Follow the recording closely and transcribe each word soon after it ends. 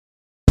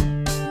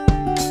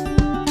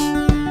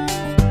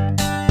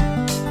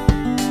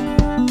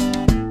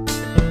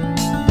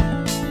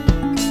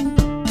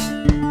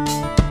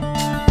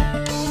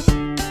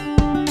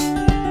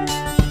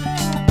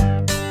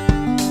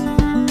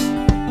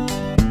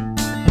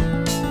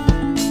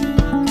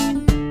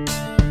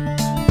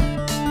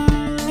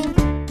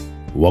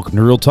Welcome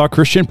to Real Talk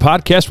Christian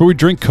Podcast, where we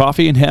drink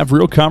coffee and have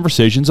real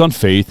conversations on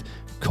faith,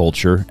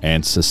 culture,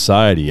 and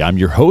society. I'm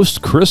your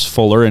host, Chris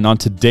Fuller, and on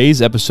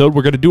today's episode,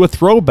 we're going to do a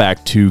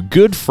throwback to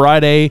Good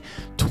Friday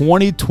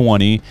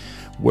 2020,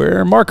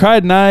 where Mark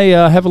Hyde and I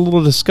have a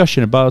little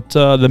discussion about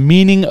the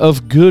meaning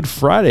of Good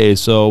Friday.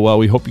 So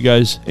we hope you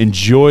guys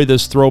enjoy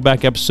this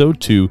throwback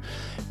episode to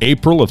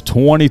April of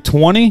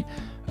 2020.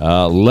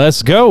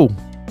 Let's go.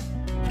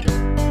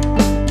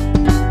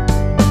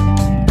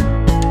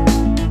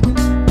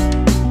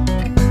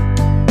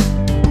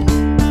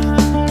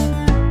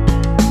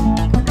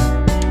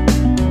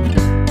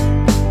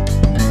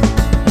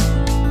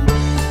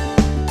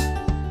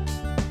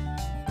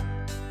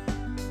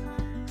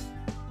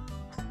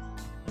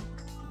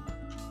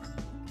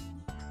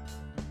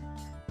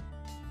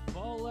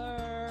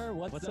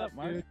 What's up,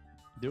 Mark? Dude?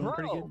 Doing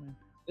pretty good, man.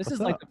 This is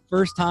like the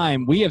first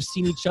time we have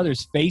seen each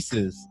other's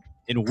faces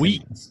in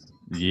weeks.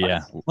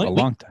 Yeah, a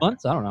long time.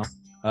 Months? I don't know.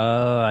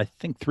 I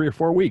think 3 or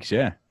 4 weeks,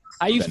 yeah.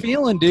 How you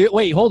feeling, dude?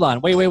 Wait, hold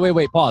on. Wait.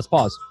 Pause.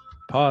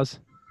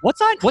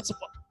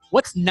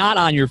 What's not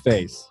on your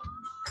face?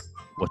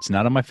 What's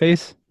not on my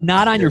face?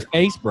 Not on your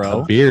face,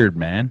 bro. A beard,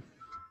 man.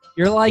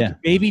 You're like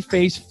baby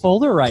face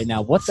Fuller right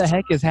now. What the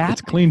heck is happening?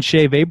 It's Clean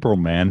Shave April,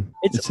 man.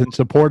 It's in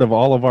support of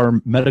all of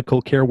our medical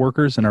care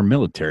workers and our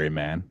military,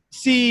 man.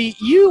 See,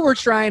 you were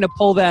trying to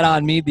pull that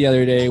on me the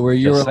other day where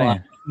you were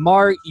like,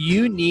 Mark,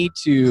 you need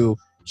to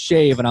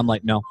shave. And I'm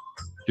like, no.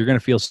 You're going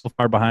to feel so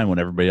far behind when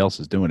everybody else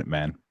is doing it,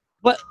 man.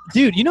 But,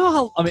 dude, you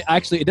know how,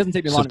 actually, it doesn't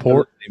take me long to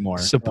do it anymore.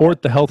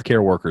 Support the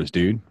healthcare workers,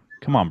 dude.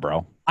 Come on,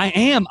 bro. I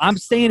am. I'm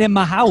staying in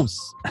my house.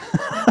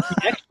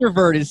 The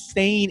extrovert is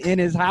staying in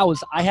his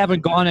house. I haven't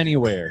gone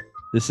anywhere.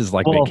 This is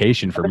like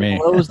vacation for me.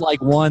 It was like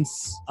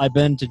once. I've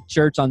been to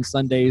church on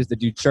Sundays to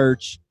do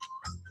church.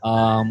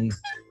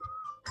 Grocery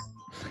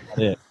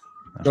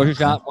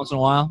shop once in a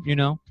while, you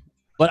know.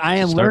 But I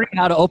am learning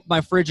how to open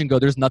my fridge and go,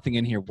 there's nothing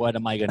in here. What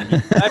am I going to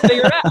eat? I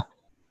figure it out.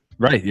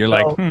 Right.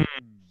 You're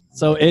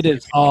So it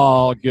is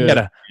all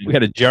good. We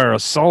got a jar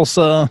of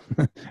salsa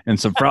and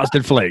some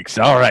frosted flakes.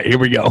 All right, here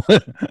we go.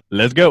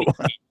 Let's go.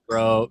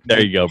 Bro. There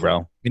you go,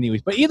 bro.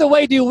 Anyways, but either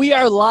way, dude, we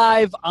are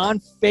live on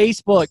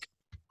Facebook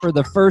for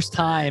the first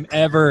time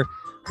ever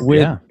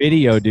with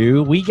video,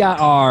 dude. We got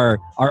our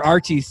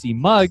RTC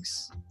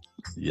mugs.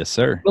 Yes,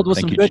 sir. Filled with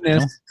some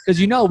goodness. Because,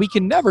 we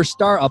can never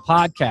start a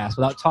podcast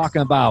without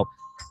talking about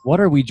what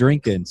are we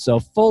drinking. So,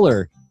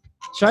 Fuller,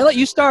 should I let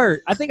you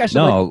start? I think I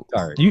should let you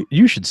start.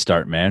 You should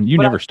start, man. You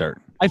never start.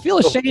 I feel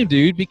ashamed,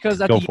 dude, because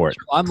at the intro,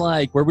 I'm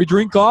like, where we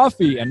drink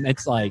coffee, and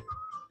it's like,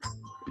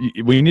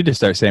 we need to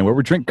start saying where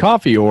we drink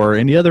coffee or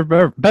any other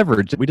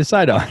beverage that we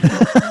decide on.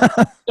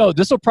 No,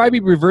 this will probably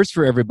be reversed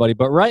for everybody,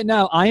 but right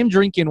now I am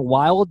drinking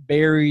Wild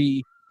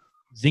Berry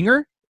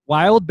Zinger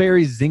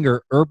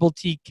herbal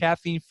tea,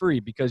 caffeine free,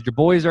 because your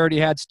boys already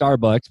had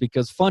Starbucks.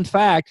 Because fun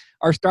fact,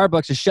 our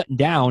Starbucks is shutting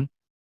down.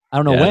 I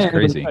don't know when. That's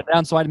crazy.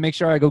 Down, so I had to make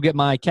sure I go get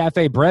my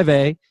Cafe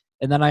Breve.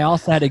 And then I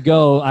also had to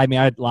go. I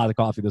had a lot of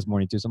coffee this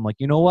morning, too. So I'm like,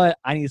 you know what?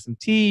 I need some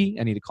tea.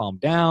 I need to calm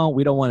down.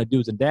 We don't want a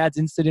dudes and dads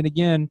incident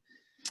again.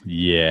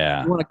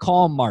 Yeah. We want to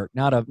calm Mark,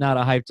 not a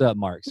hyped up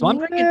Mark. So I'm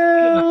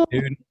drinking,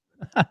 dude.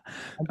 All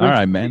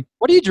right, man.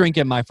 What are you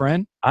drinking, my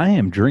friend? I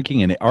am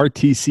drinking an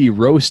RTC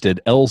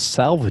roasted El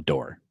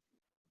Salvador.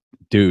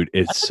 Dude,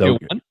 it's so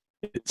good.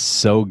 It's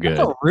so good.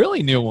 That's a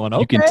really new one.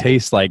 Okay. You can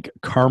taste like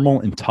caramel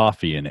and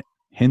toffee in it.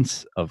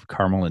 Hints of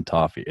caramel and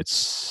toffee. It's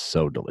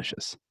so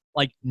delicious.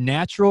 Like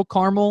natural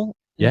caramel?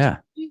 Yeah.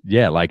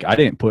 Yeah, like I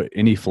didn't put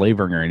any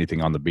flavoring or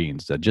anything on the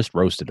beans. I just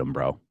roasted them,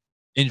 bro.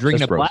 And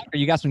drinking it black, or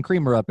you got some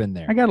creamer up in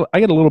there? I got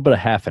a little bit of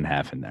half and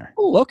half in there.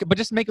 Oh, okay. But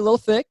just make it a little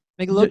thick.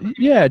 Make it a little.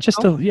 Yeah,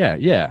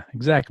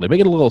 exactly.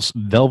 Make it a little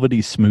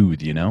velvety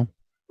smooth,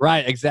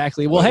 Right,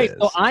 exactly. Well, hey,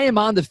 so I am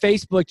on the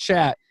Facebook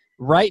chat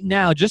right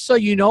now, just so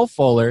you know,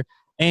 Fuller.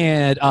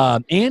 And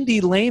Andy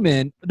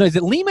Lehman, is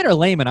it Lehman or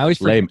Lehman? I always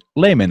forget.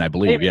 Lehman, I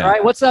believe, Lehman, yeah. All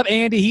right, what's up,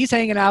 Andy? He's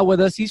hanging out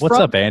with us. What's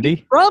up, Andy?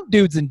 He's from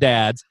Dudes and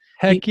Dads.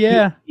 Heck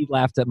yeah. He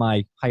laughed at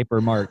my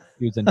hyper Mark,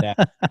 Dudes and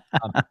Dads.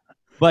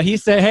 But he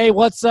said, hey,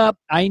 what's up?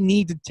 I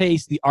need to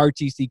taste the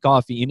RTC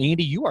coffee. And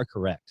Andy, you are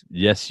correct.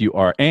 Yes, you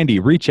are. Andy,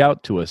 reach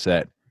out to us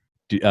at,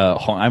 I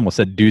almost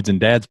said Dudes and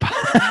Dads,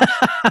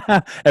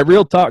 at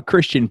Real Talk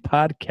Christian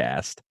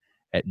Podcast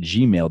at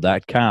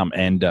gmail.com,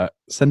 and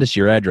send us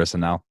your address,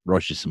 and I'll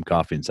roast you some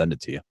coffee and send it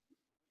to you.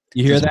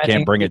 You hear that? I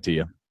can't bring it to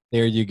you.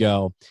 There you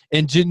go.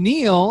 And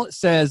Janelle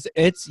says,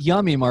 it's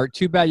yummy, Mark.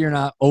 Too bad you're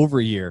not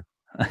over here.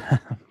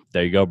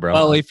 There you go, bro.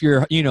 Well, if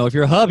your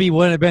hubby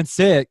wouldn't have been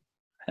sick,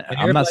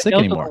 I'm not sick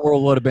anymore. The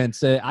world would have been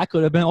sick. I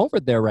could have been over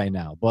there right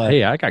now. But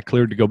hey, I got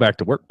cleared to go back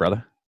to work,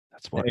 brother.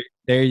 That's what.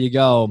 There you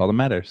go. All that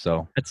matters.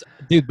 So,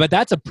 but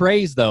that's a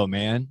praise, though,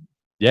 man.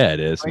 Yeah, it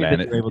is, man.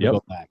 Able to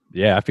go back.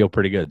 Yeah, I feel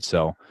pretty good.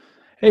 So,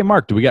 hey,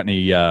 Mark, do we got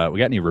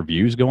any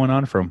reviews going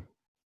on from?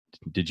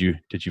 Did you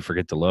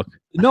forget to look?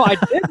 No, I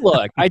did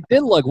look. I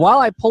did look. While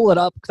I pull it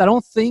up, because I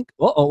don't think.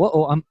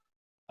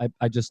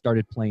 I just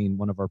started playing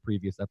one of our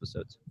previous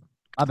episodes.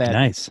 My bad.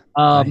 Nice.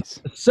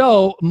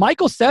 So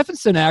Michael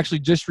Stephenson actually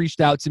just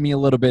reached out to me a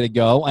little bit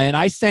ago, and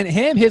I sent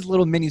him his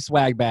little mini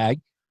swag bag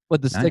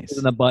with the stickers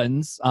and the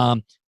buttons.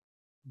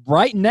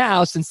 Right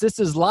now, since this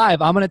is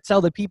live, I'm going to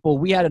tell the people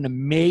we had an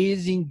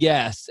amazing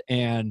guest,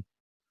 and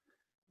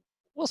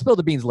we'll spill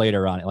the beans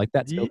later on it, like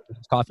that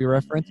coffee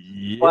reference.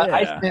 Yeah. But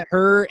I sent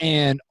her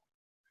and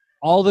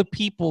all the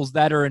peoples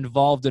that are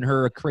involved in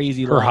her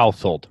crazy life.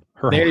 Household.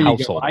 There you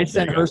go. I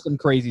sent her some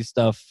crazy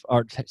stuff,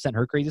 or sent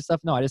her crazy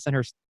stuff. No, I just sent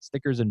her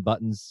stickers and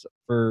buttons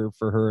for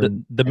her.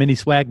 The mini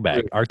swag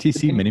bag,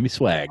 RTC mini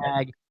swag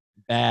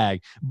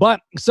bag. But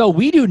so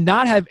we do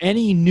not have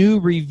any new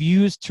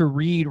reviews to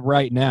read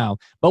right now,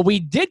 but we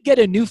did get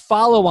a new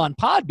follow on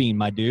Podbean,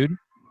 my dude.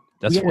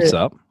 That's what's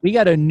up. We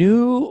got a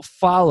new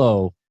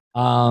follow.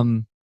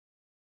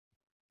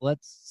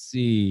 Let's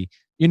see.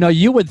 You know,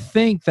 you would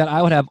think that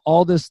I would have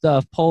all this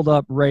stuff pulled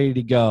up, ready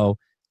to go.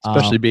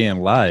 Especially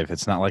being live.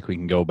 It's not like we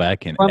can go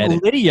back and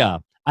edit.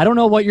 Lydia. I don't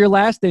know what your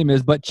last name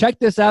is, but check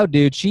this out,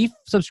 dude. She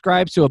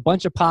subscribes to a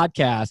bunch of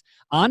podcasts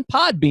on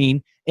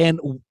Podbean, and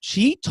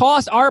she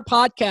tossed our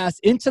podcast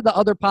into the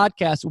other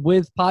podcasts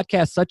with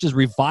podcasts such as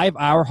Revive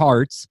Our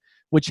Hearts,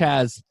 which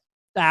has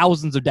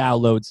thousands of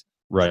downloads.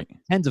 Right.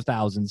 Tens of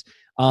thousands.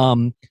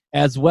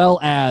 As well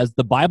as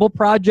The Bible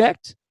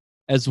Project,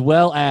 as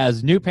well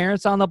as New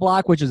Parents on the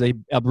Block, which is a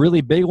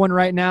really big one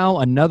right now.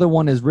 Another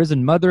one is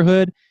Risen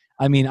Motherhood.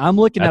 I mean, I'm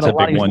looking at a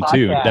lot of these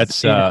podcasts.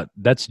 That's a big one, too.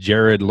 That's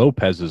Jared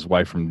Lopez's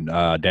wife from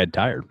Dad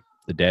Tired,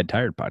 the Dad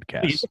Tired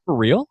podcast. Is it for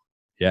real?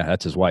 Yeah,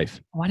 that's his wife.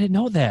 Oh, I didn't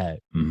know that.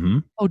 Mm-hmm.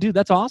 Oh, dude,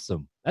 that's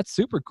awesome. That's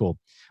super cool.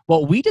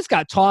 Well, we just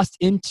got tossed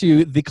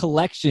into the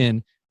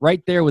collection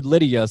right there with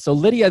Lydia. So,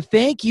 Lydia,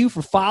 thank you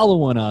for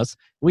following us.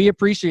 We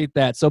appreciate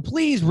that. So,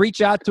 please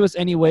reach out to us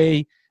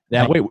anyway.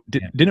 Wait,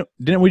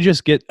 didn't we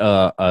just get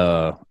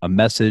a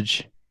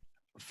message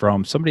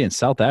from somebody in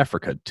South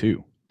Africa,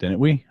 too? Didn't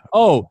we?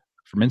 Oh,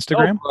 from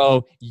Instagram?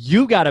 Oh, bro,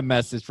 you got a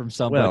message from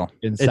somebody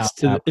in South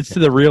Africa. It's to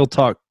the Real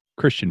Talk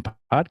Christian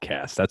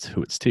podcast. That's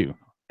who it's to.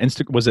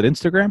 Was it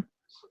Instagram?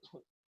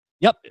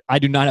 Yep. I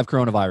do not have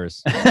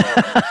coronavirus.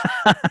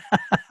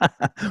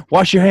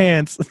 Wash your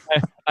hands.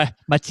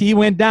 My tea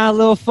went down a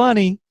little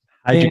funny.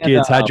 Hide your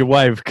kids, hide your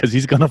wife, because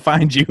he's going to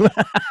find you.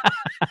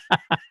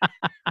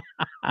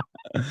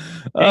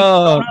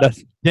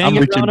 I'm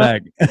reaching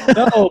back.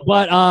 No,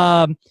 but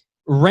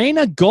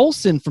Raina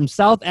Golson from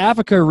South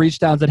Africa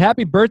reached out and said,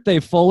 "Happy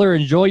birthday, Fuller.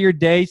 Enjoy your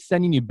day.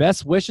 Sending you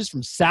best wishes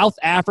from South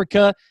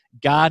Africa.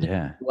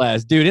 God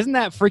bless." Dude, isn't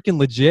that freaking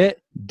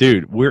legit?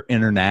 Dude, we're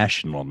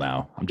international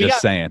now. I'm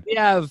just saying. We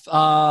had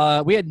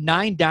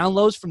 9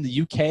 downloads from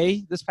the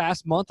UK this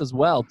past month as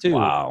well, too.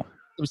 Wow.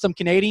 There was some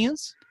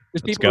Canadians.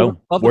 There's Let's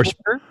people go.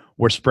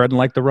 We're spreading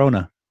like the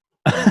Rona.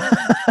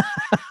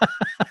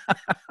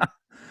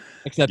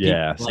 Except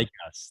people like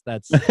us.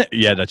 That's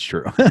that's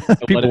true.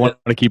 People want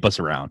to keep us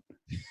around.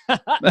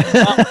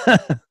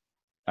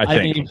 I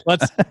think. mean,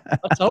 let's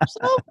hope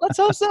so. Let's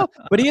hope so.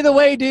 But either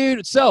way,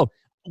 dude. So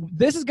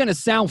this is going to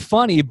sound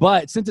funny,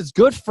 but since it's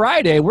Good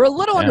Friday, we're a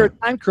little under a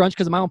time crunch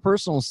because of my own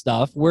personal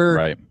stuff.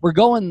 We're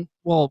going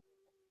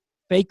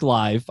fake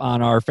live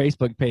on our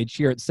Facebook page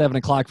here at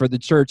 7:00 for the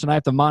church, and I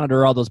have to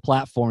monitor all those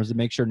platforms to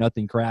make sure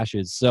nothing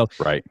crashes. So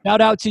shout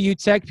out to you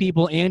tech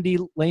people, Andy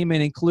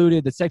Lehman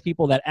included, the tech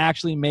people that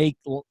actually make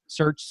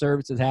church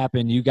services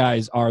happen. You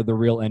guys are the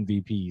real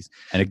MVPs.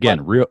 And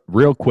again,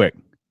 real quick,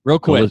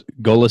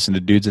 go listen to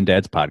Dudes and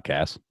Dads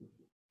podcast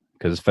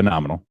because it's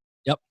phenomenal.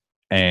 Yep.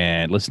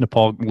 And listen to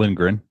Paul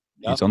Lindgren.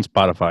 Yep. He's on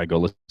Spotify. Go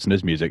listen to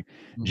his music.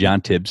 Mm-hmm.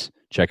 John Tibbs.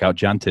 Check out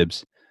John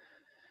Tibbs.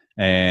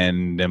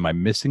 And am I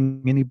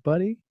missing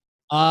anybody?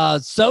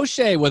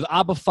 Soche with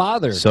Abba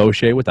Father.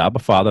 Soche with Abba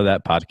Father,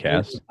 that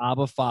podcast.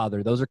 Abba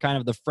Father. Those are kind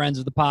of the friends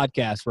of the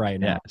podcast right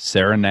now. Yeah.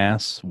 Sarah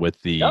Nass with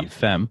the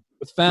Femme.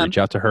 With Femme. Reach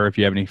out to her if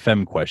you have any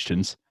Femme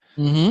questions.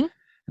 Mm-hmm.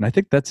 And I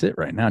think that's it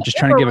right now. Just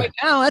trying to give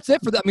now. That's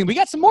it for that. I mean, we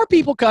got some more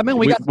people coming.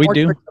 We got more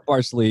tricks up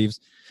our sleeves.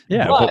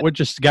 Yeah, but we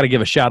just got to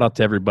give a shout out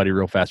to everybody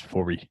real fast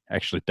before we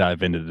actually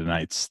dive into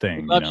tonight's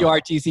thing. Love you,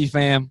 RTC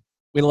fam.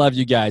 We love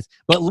you guys.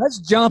 But let's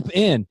jump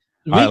in.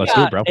 We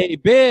got a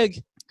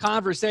big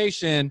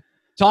conversation to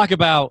talk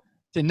about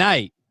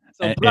tonight.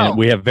 So, and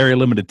we have very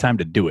limited time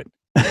to do it.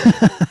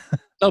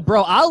 So,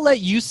 bro, I'll let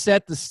you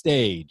set the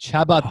stage.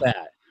 How about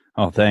that?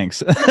 Oh,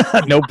 thanks.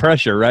 No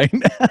pressure, right?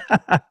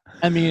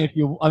 I mean, if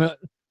you want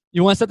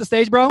to set the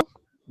stage, bro?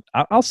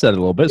 I'll set it a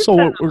little bit.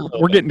 So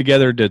we're getting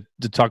together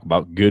to talk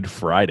about Good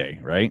Friday,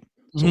 right?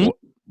 Mm-hmm. So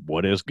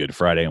what is Good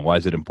Friday and why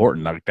is it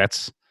important?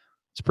 It's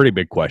a pretty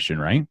big question,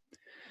 right?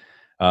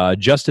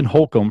 Justin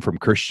Holcomb from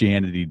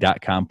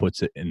Christianity.com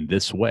puts it in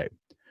this way.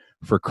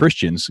 For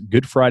Christians,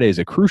 Good Friday is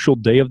a crucial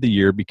day of the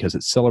year because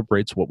it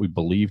celebrates what we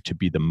believe to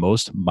be the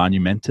most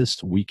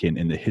monumentous weekend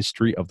in the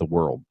history of the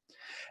world.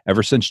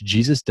 Ever since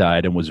Jesus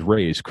died and was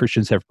raised,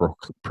 Christians have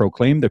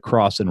proclaimed the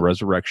cross and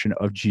resurrection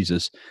of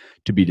Jesus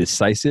to be a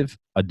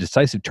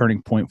decisive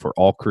turning point for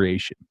all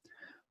creation.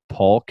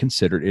 Paul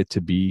considered it to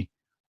be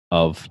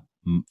of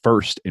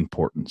first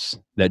importance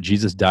that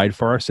Jesus died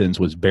for our sins,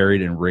 was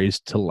buried, and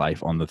raised to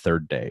life on the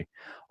third day.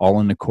 all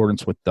in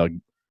accordance with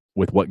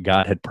what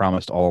God had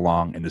promised all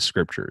along in the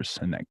scriptures.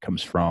 And that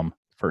comes from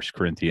 1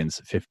 Corinthians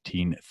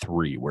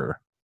 15:3, where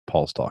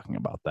Paul's talking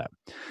about that.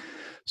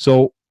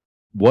 So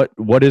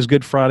what is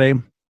Good Friday?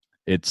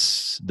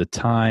 It's the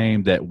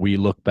time that we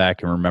look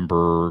back and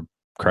remember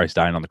Christ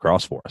dying on the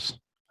cross for us.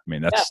 I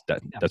mean,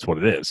 that's what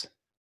it is.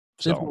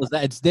 Simple as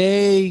that. It's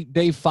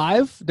day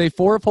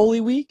 4 of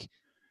Holy Week.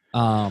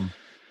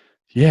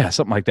 Yeah,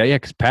 something like that. Yeah,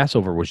 because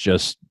Passover was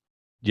just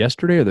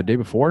yesterday or the day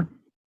before.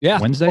 Yeah,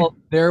 Wednesday. Well,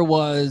 there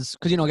was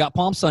because got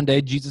Palm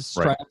Sunday, Jesus'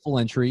 triumphal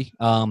entry,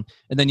 and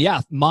then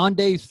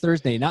Monday,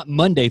 Thursday, not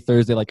Monday,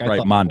 Thursday, like I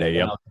thought. Monday,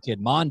 yeah,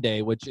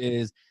 Monday, which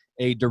is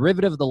a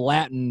derivative of the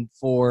Latin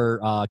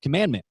for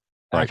commandment.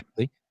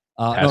 Actually,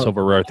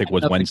 Passover, I think,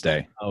 was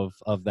Wednesday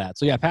of that.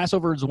 So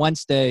Passover is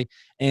Wednesday,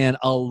 and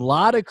a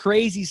lot of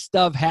crazy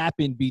stuff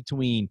happened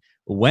between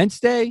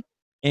Wednesday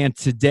and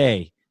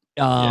today.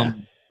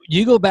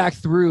 You go back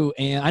through,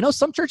 and I know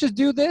some churches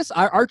do this.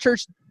 Our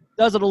church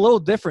does it a little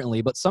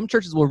differently, but some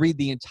churches will read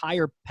the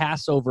entire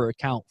Passover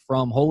account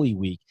from Holy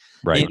Week.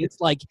 Right. And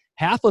it's like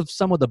half of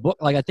some of the book,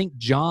 like I think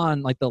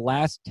John, like the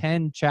last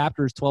 10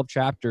 chapters, 12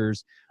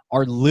 chapters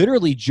are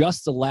literally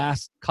just the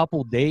last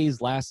couple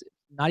days,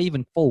 not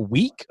even full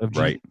week of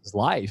Jesus'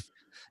 life.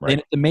 Right.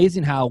 And it's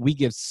amazing how we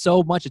give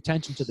so much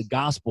attention to the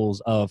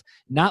Gospels of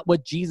not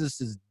what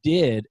Jesus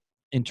did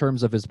in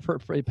terms of his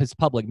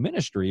public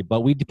ministry,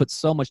 but we put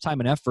so much time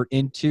and effort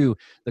into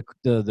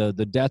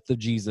the death of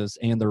Jesus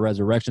and the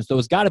resurrection. So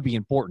it's got to be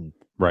important.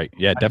 Right.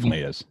 Yeah, it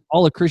definitely is.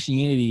 All of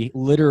Christianity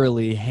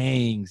literally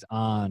hangs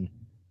on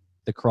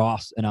the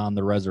cross and on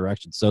the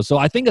resurrection. So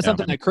I think it's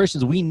something that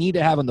Christians, we need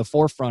to have in the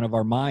forefront of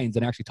our minds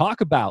and actually talk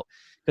about,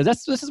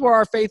 because this is where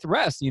our faith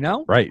rests,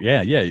 Right.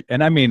 Yeah. Yeah.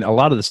 And I mean, a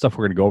lot of the stuff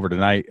we're going to go over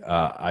tonight,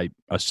 I'm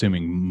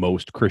assuming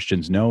most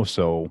Christians know.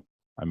 So,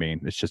 I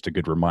mean, it's just a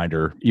good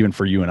reminder, even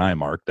for you and I,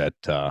 Mark, that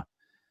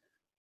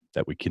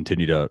we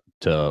continue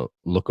to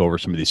look over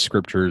some of these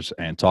scriptures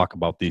and talk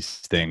about these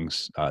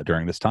things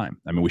during this time.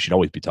 I mean, we should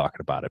always be talking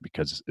about it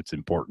because it's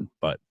important,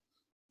 but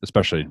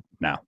especially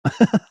now.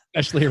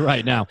 Especially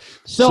right now.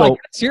 So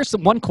here's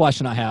one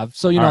question I have.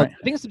 So, I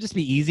think it's just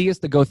be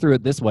easiest to go through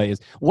it this way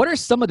is, what are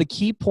some of the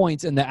key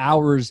points in the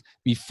hours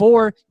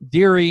before,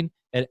 during,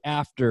 and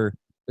after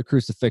the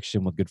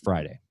crucifixion with Good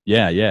Friday?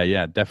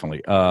 Yeah,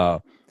 definitely.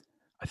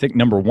 I think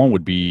number one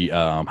would be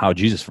how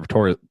Jesus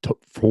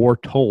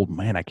foretold,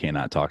 man, I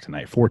cannot talk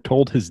tonight,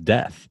 foretold his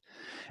death.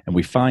 And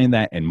we find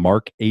that in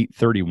Mark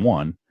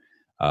 8:31,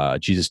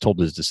 Jesus told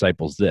his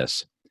disciples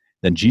this: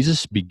 "Then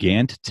Jesus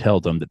began to tell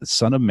them that the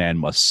Son of Man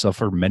must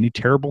suffer many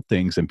terrible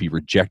things and be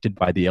rejected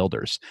by the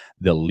elders,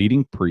 the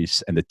leading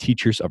priests, and the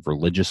teachers of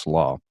religious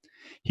law.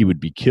 He would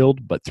be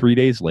killed, but 3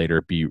 days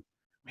later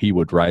he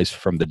would rise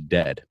from the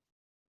dead."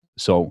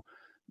 So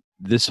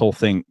this whole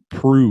thing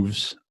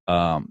proves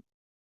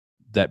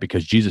that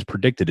because Jesus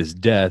predicted his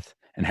death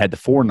and had the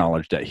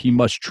foreknowledge that he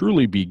must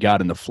truly be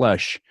God in the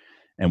flesh,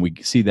 and we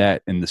see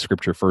that in the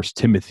scripture 1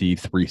 Timothy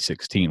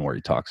 3:16, where he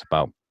talks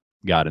about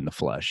God in the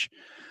flesh.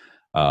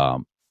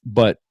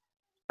 But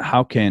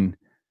how can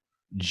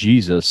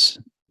Jesus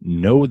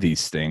know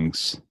these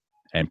things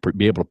and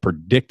be able to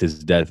predict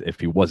his death if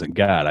he wasn't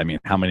God? I mean,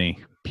 how many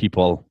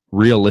people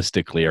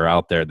realistically are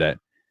out there that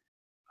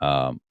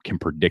can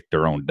predict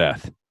their own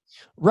death?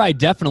 Right,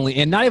 definitely.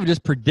 And not even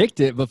just predict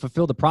it, but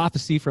fulfill the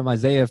prophecy from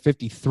Isaiah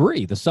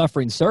 53, the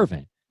suffering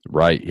servant.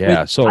 Right,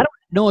 yeah. So I don't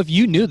know if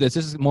you knew this.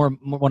 This is more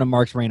one of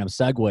Mark's random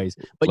segues.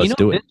 But this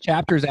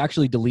chapter is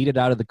actually deleted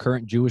out of the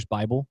current Jewish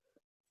Bible.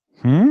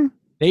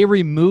 They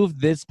removed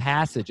this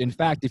passage. In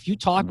fact, if you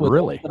talk with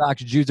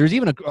Orthodox Jews, there's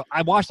even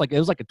I watched it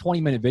was like a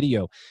 20-minute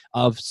video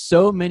of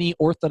so many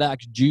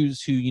Orthodox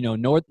Jews who,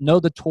 know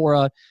the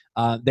Torah,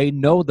 they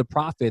know the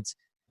prophets.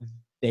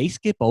 They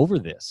skip over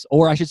this.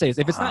 Or I should say, if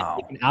it's not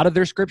taken out of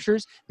their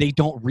scriptures, they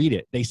don't read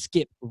it. They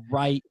skip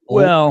right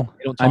over. Well,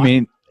 I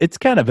mean, it's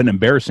kind of an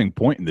embarrassing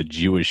point in the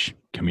Jewish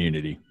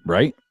community,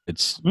 right?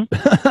 It's We'll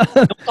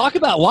talk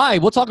about why.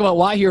 We'll talk about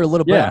why here a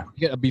little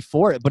bit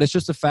before it, but it's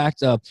just a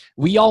fact.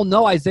 We all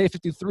know Isaiah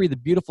 53, the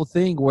beautiful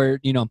thing where,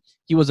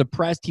 he was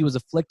oppressed, he was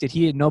afflicted,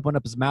 he didn't open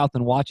up his mouth,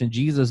 and watching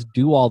Jesus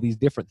do all these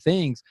different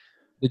things.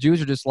 The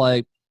Jews are just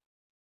like,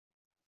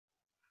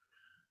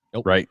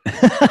 nope. Right.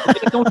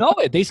 They don't know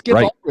it. They skip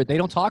over it. They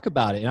don't talk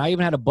about it. And I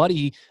even had a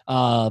buddy,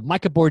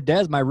 Micah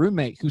Bordez, my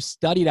roommate, who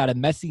studied at a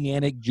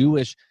Messianic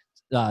Jewish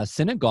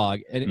synagogue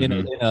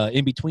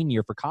in between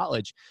year for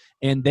college.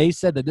 And they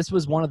said that this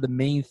was one of the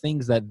main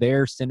things that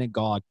their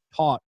synagogue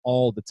taught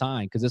all the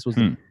time, because this was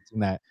the thing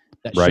that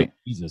showed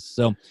Jesus.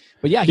 So,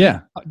 but he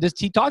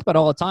talked about it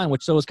all the time,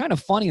 so it's kind of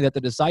funny that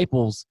the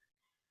disciples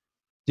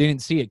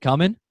didn't see it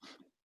coming.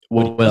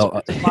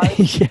 Well,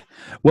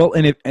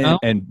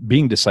 and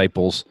being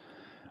disciples,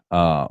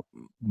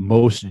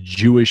 most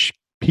Jewish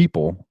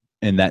people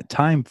in that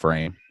time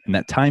frame, in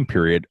that time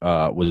period,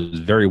 was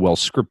very well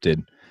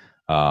scripted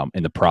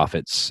in the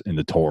prophets, in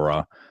the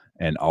Torah,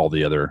 and all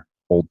the other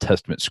Old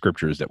Testament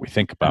scriptures that we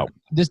think about.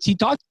 He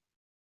talked?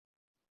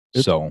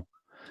 So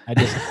I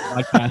just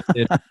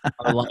podcasted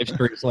our live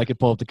stream so I could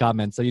pull up the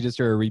comments. So you just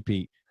heard a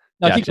repeat.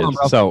 No, keep going,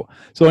 bro.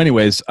 So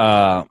anyways,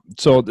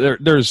 so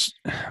there's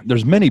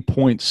many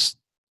points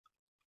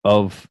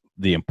of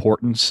the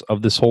importance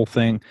of this whole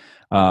thing,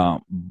 but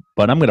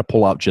I'm going to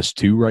pull out just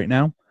two right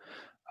now.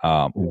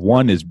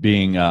 One is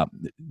being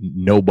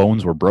no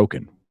bones were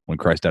broken when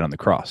Christ died on the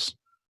cross.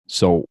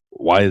 So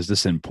why is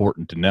this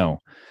important to know?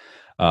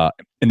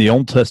 In the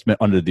Old Testament,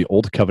 under the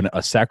Old Covenant,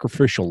 a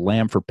sacrificial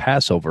lamb for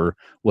Passover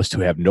was to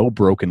have no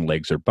broken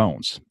legs or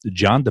bones.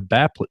 John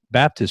the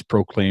Baptist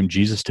proclaimed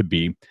Jesus to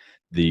be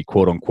the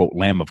quote-unquote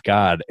Lamb of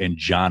God in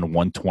John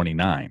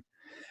 1:29.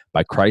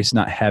 By Christ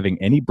not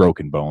having any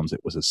broken bones,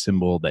 it was a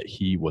symbol that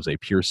he was a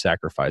pure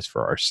sacrifice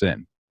for our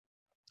sin.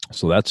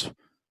 So that's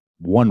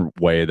one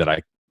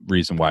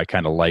reason why I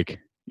kind of like,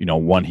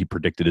 one, he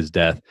predicted his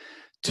death.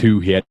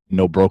 Two, he had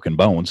no broken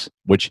bones,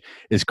 which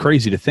is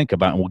crazy to think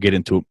about, and we'll get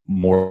into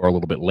more a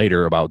little bit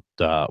later about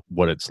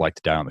what it's like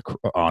to die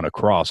on a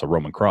cross, a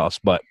Roman cross.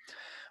 But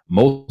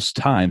most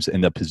times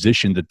in the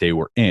position that they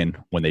were in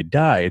when they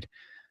died,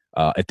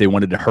 if they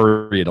wanted to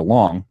hurry it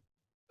along,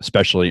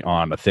 especially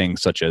on a thing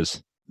such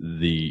as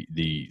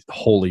the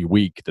Holy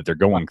Week that they're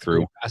going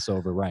through,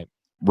 Passover, right?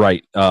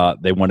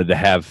 They wanted to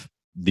have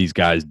these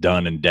guys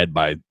done and dead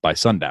by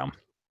sundown.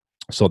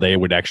 So they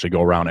would actually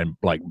go around and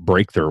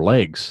break their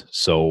legs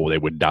so they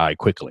would die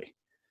quickly.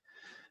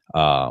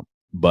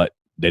 But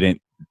they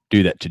didn't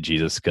do that to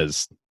Jesus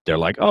because they're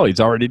like, oh, he's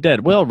already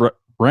dead. Well,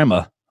 ram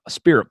a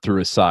spear up through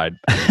his side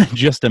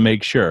just to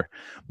make sure.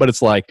 But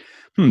it's like,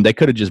 they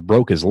could have just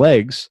broke his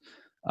legs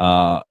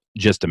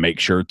just to make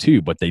sure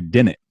too, but they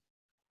didn't.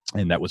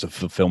 And that was a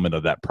fulfillment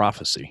of that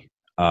prophecy.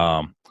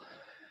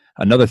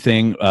 Another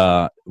thing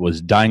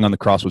was dying on the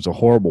cross was a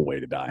horrible way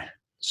to die.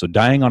 So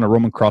dying on a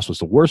Roman cross was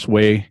the worst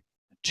way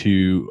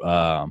to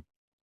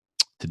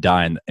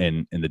die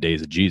in the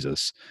days of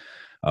Jesus.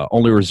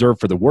 Only reserved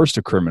for the worst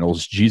of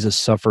criminals, Jesus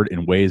suffered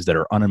in ways that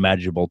are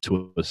unimaginable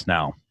to us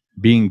now.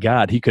 Being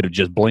God, he could have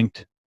just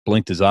blinked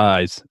his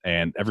eyes,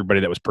 and everybody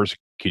that was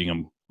persecuting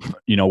him,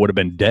 would have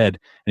been dead,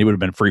 and he would have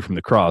been free from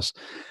the cross.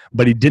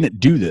 But he didn't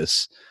do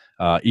this,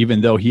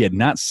 even though he had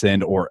not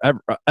sinned or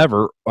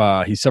ever.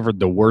 He suffered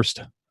the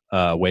worst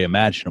way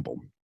imaginable.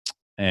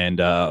 And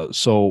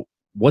so,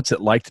 what's it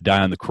like to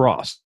die on the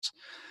cross?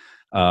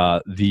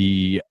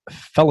 The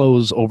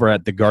fellows over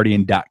at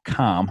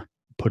theguardian.com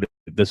put it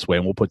this way,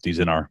 and we'll put these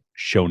in our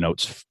show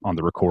notes on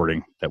the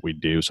recording that we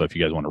do, so if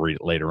you guys want to read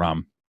it later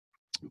on.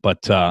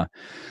 But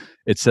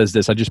it says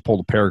this. I just pulled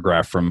a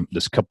paragraph from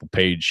this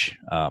couple-page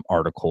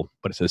article,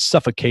 but it says,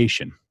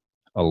 suffocation,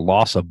 a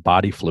loss of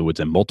body fluids,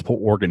 and multiple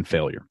organ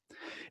failure.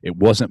 It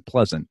wasn't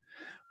pleasant,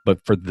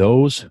 but for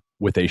those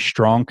with a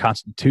strong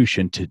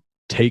constitution to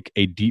take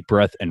a deep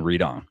breath and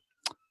read on.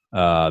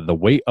 The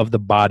weight of the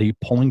body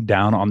pulling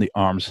down on the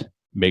arms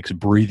makes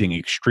breathing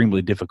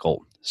extremely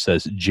difficult,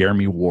 says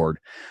Jeremy Ward,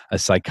 a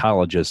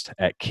psychologist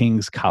at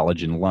King's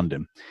College in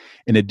London.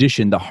 In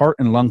addition, the heart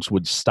and lungs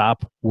would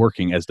stop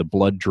working as the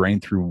blood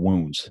drained through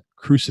wounds.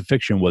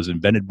 Crucifixion was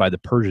invented by the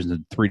Persians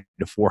in 300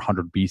 to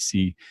 400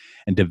 BC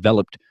and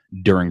developed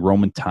during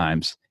Roman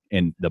times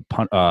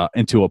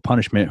into a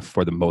punishment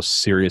for the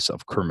most serious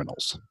of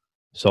criminals.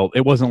 So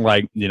it wasn't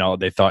like,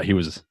 they thought he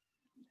was,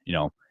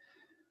 a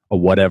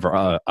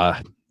whatever.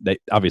 They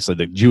obviously,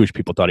 the Jewish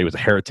people thought he was a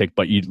heretic,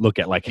 but you look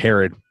at like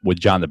Herod with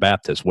John the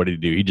Baptist. What did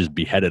he do? He just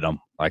beheaded him.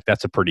 Like,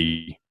 that's a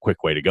pretty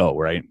quick way to go,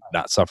 right?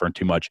 Not suffering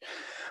too much.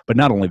 But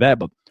not only that,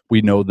 but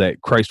we know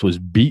that Christ was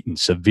beaten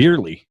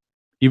severely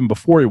even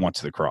before he went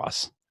to the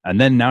cross,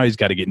 and then now he's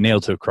got to get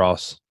nailed to a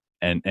cross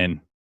and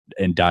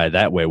die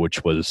that way,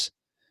 which was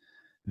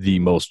the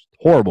most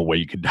horrible way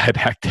you could die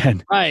back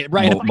then. Right.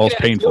 Most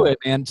painful.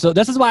 Man. So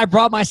this is why I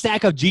brought my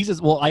stack of Jesus.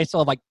 Well, I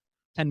still have like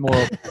 10 more.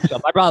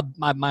 I brought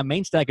my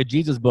main stack of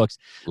Jesus books.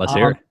 Let's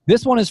hear it.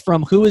 This one is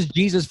from Who is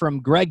Jesus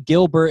from Greg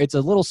Gilbert. It's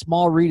a little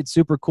small read. It's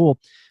super cool.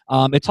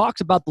 It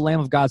talks about the Lamb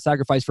of God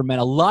sacrifice for men.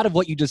 A lot of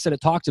what you just said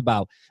it talks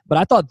about, but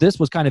I thought this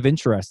was kind of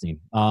interesting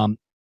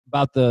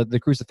about the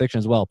crucifixion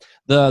as well.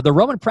 The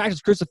Roman practice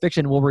of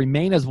crucifixion will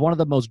remain as one of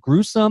the most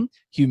gruesome,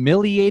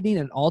 humiliating,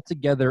 and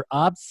altogether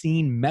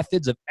obscene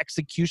methods of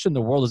execution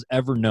the world has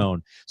ever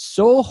known.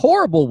 So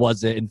horrible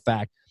was it, in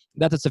fact,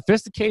 that the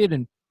sophisticated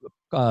and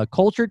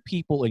cultured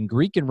people in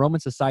Greek and Roman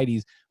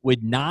societies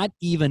would not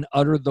even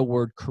utter the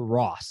word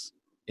cross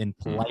in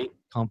polite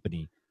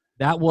company.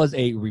 That was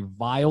a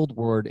reviled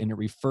word, and it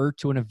referred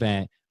to an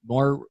event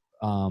more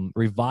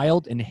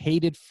reviled and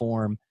hated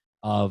form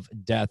of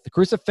death. The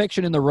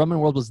crucifixion in the Roman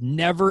world was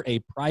never a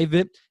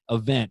private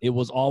event. It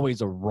was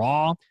always a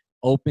raw,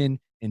 open,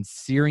 and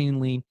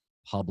searingly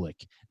public.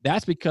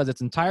 That's because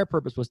its entire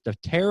purpose was to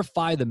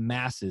terrify the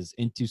masses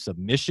into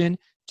submission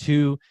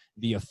to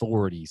the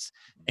authorities.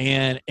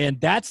 And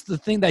that's the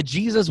thing that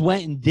Jesus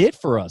went and did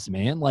for us,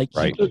 man. Like,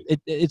 right.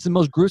 It's the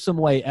most gruesome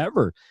way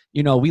ever.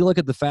 We look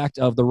at the fact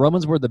of the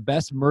Romans were the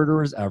best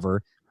murderers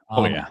ever.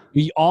 Oh, yeah.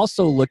 We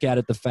also look at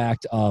it the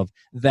fact of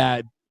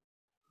that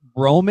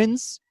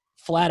Romans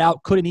flat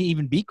out couldn't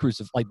even be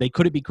crucified. Like they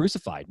couldn't be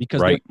crucified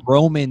because Right. they're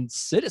Roman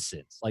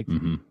citizens. Like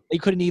Mhm. they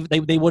couldn't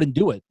even, they wouldn't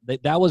do it.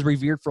 That was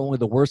revered for only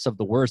the worst of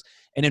the worst.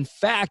 And in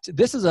fact,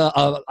 this is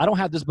I don't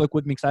have this book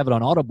with me because I have it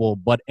on Audible,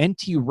 but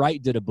N.T.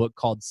 Wright did a book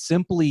called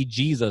Simply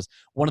Jesus,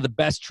 one of the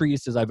best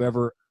treatises I've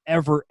ever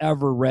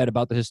read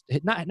about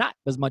not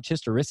as much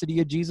historicity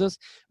of Jesus,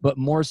 but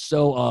more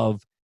so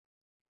of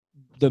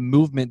the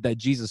movement that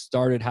Jesus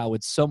started, how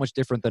it's so much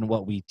different than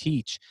what we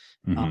teach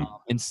Mhm.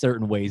 in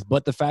certain ways.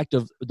 But the fact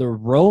of the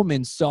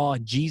Romans saw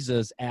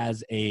Jesus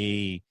as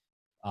a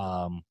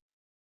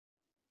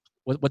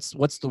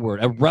what's the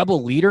word? A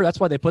rebel leader. That's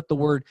why they put the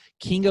word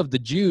King of the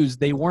Jews.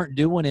 They weren't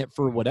doing it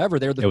for whatever.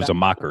 It was a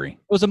mockery. It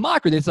was a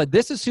mockery. They said,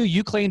 "This is who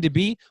you claim to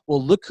be.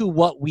 Well, look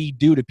what we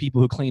do to people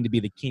who claim to be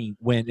the king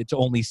when it's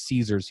only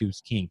Caesar's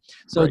who's king."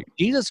 So Right.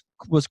 Jesus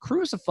was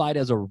crucified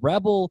as a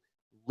rebel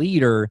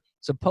leader,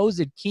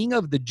 supposed king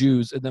of the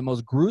Jews, in the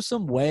most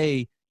gruesome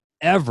way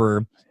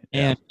ever.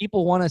 Yeah. And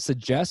people want to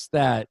suggest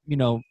that,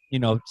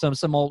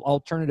 some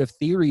alternative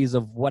theories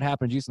of what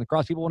happened to Jesus on the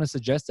cross. People want to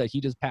suggest that he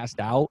just passed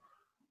out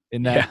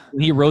and that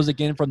when he rose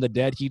again from the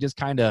dead, he just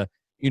kind of,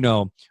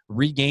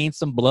 regained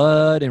some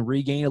blood and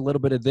regained a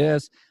little bit of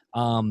this.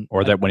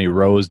 Or that when he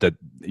rose, that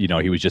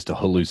he was just a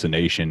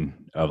hallucination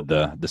of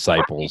the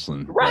disciples,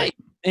 right.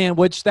 And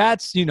which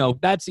that's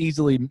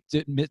easily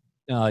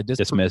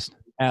dismissed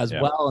as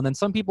well. And then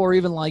some people are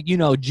even like,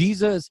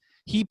 Jesus,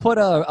 he put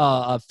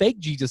a fake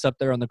Jesus up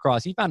there on the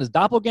cross. He found his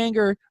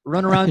doppelganger,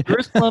 run around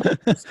Jerusalem,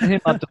 send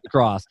him up to the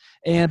cross.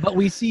 But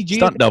we see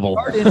Jesus stunt double.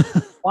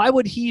 Why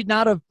would he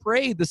not have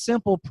prayed the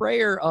simple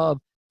prayer of,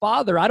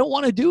 Father, I don't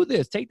want to do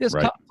this. Take this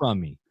cup from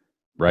me.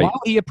 Right. Why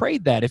would he have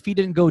prayed that if he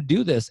didn't go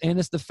do this? And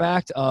it's the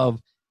fact of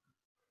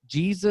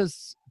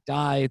Jesus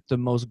died the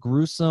most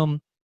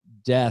gruesome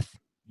death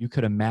you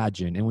could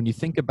imagine. And when you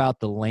think about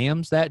the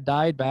lambs that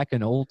died back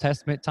in Old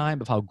Testament time,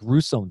 of how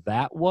gruesome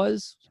that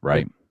was,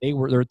 right?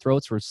 Their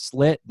throats were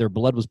slit, their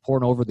blood was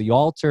poured over the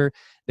altar,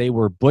 they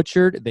were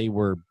butchered, they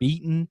were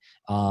beaten,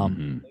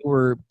 they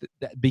were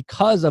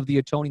because of the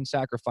atoning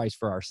sacrifice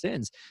for our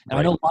sins. And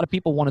I know a lot of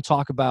people want to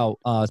talk about,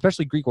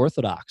 especially Greek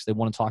Orthodox, they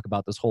want to talk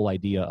about this whole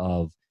idea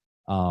of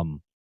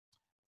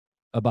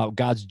about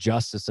God's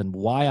justice and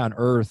why on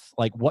earth,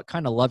 like what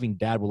kind of loving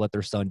dad will let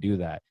their son do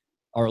that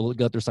or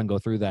let their son go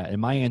through that?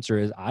 And my answer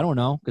is, I don't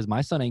know, because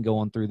my son ain't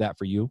going through that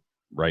for you.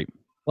 Right.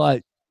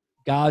 But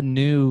God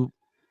knew,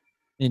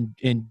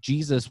 and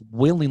Jesus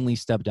willingly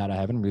stepped out of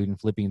heaven, reading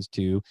Philippians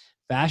 2,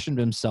 fashioned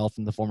himself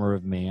in the form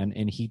of a man,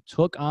 and he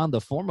took on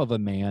the form of a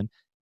man,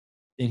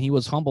 and he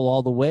was humble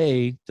all the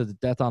way to the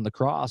death on the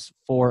cross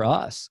for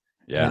us.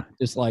 Yeah.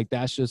 Just like,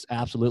 that's just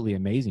absolutely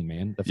amazing,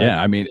 man. The fact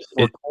Yeah, I mean,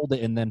 it told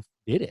it and then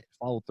did it,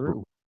 followed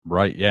through.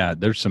 Right. Yeah.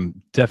 There's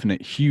some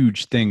definite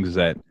huge things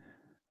that,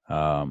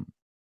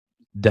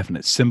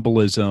 definite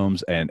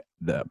symbolisms and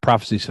the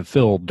prophecies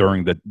fulfilled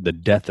during the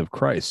death of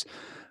Christ.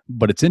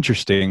 But it's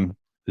interesting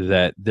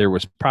that there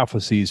was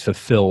prophecies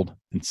fulfilled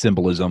in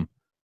symbolism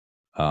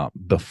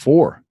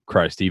before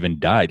Christ even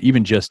died,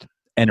 even just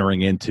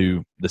entering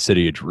into the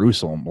city of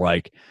Jerusalem,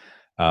 like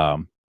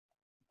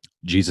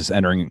Jesus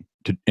entering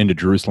into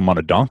Jerusalem on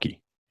a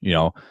donkey,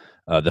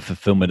 the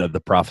fulfillment of the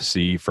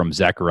prophecy from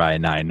Zechariah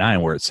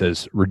 9:9, where it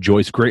says,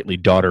 "Rejoice greatly,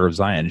 daughter of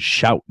Zion,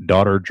 shout,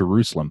 daughter of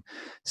Jerusalem.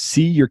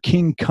 See, your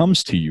king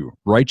comes to you,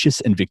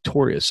 righteous and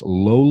victorious,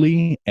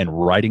 lowly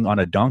and riding on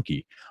a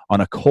donkey, on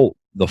a colt,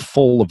 the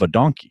foal of a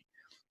donkey."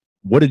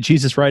 What did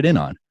Jesus ride in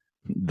on?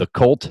 The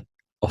colt,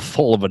 a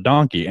foal of a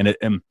donkey. And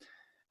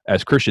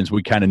as Christians,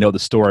 we kind of know the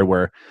story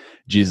where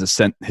Jesus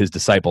sent his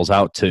disciples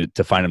out to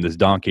find him this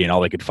donkey, and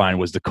all they could find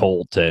was the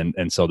colt.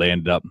 And so they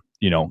ended up,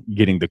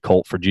 getting the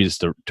colt for Jesus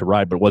to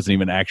ride, but it wasn't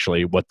even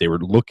actually what they were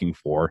looking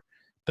for,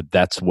 but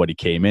that's what he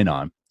came in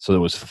on. So there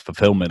was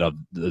fulfillment of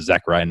the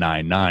Zechariah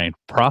 9:9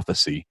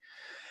 prophecy.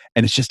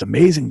 And it's just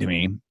amazing to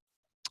me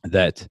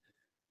that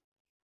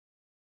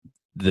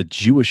the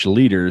Jewish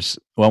leaders,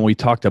 when we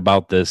talked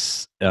about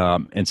this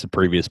in some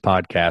previous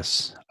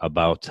podcasts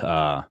about,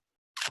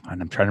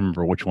 and I'm trying to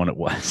remember which one it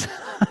was,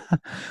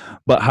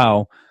 but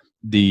how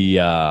the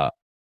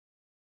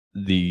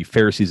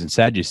Pharisees and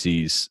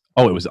Sadducees,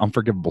 it was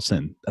unforgivable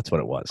sin. That's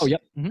what it was. Oh,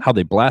 yep. Mm-hmm. How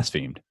they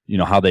blasphemed,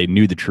 how they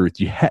knew the truth.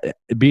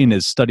 Being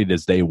as studied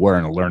as they were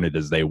and learned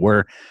as they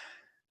were,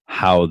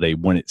 how they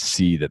wouldn't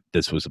see that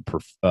this was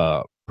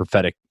a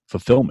prophetic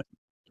fulfillment,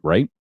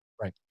 right?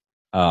 Right.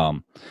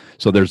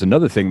 So there's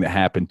another thing that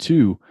happened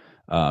too.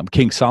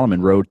 King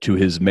Solomon rode to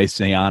his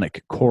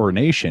Messianic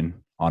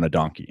coronation on a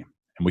donkey.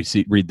 And we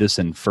read this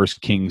in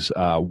 1 Kings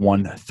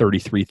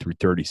 1:33 through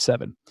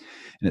 37.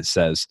 And it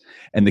says,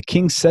 "And the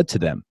king said to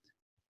them,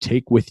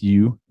 take with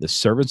you the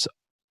servants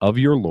of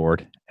your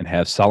Lord, and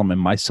have Solomon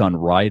my son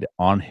ride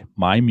on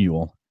my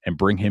mule, and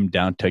bring him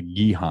down to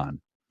Gihon.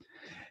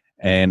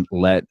 And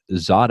let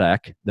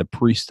Zadok, the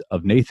priest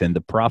of Nathan, the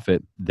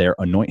prophet, there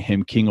anoint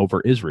him king over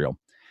Israel.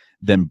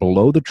 Then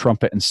blow the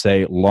trumpet and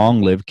say,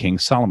 Long live King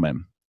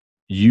Solomon.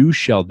 You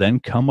shall then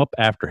come up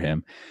after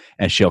him,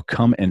 and shall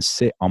come and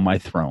sit on my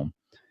throne.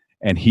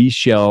 And he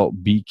shall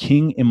be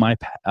king in my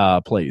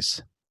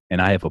place.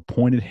 and I have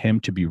appointed him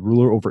to be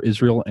ruler over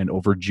Israel and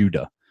over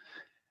Judah.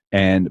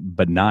 And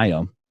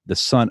Benaiah, the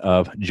son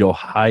of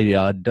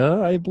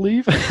Jehoiada, I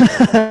believe.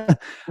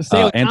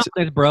 Say with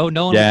confidence, bro.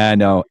 No one. Yeah, I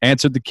know.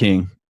 Answered the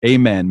king,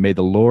 Amen. May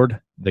the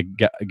Lord, the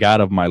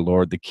God of my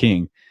Lord, the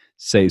king,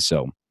 say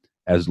so.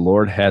 As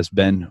Lord has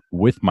been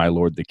with my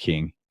Lord, the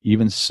king,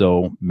 even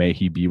so may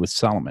he be with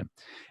Solomon,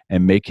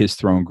 and make his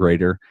throne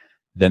greater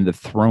than the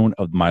throne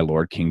of my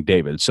Lord, King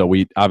David. So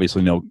we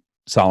obviously know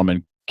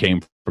Solomon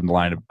came from the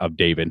line of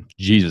David.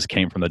 Jesus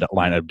came from the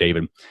line of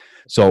David.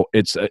 So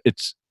it's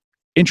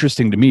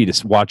interesting to me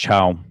to watch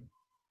how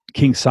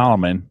King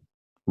Solomon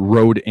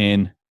rode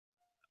in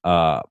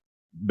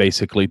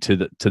basically to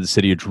the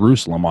city of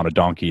Jerusalem on a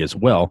donkey as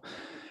well,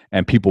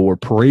 and people were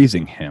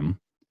praising him,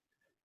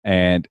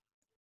 and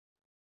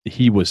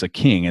he was a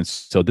king. And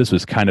so this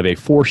was kind of a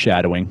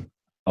foreshadowing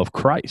of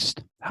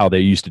Christ, how they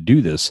used to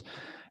do this,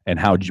 and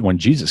how when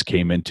Jesus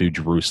came into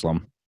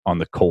Jerusalem on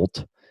the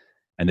colt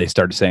and they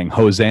started saying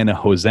Hosanna,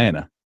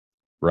 Hosanna,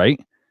 right?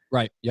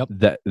 Yep.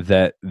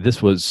 That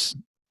this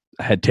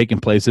had taken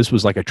place. This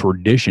was like a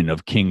tradition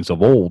of kings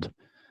of old,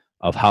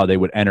 of how they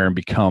would enter and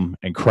become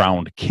and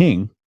crowned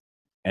king.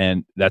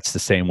 And that's the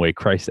same way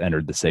Christ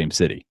entered the same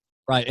city.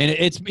 Right. And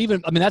it's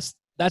even, I mean, that's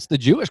the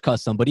Jewish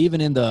custom, but even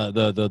in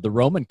the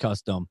Roman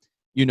custom,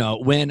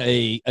 when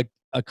a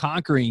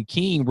conquering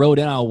king rode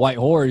in on a white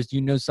horse,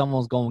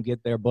 someone's going to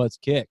get their butts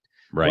kicked.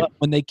 Right. But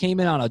when they came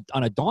in on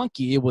a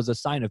donkey, it was a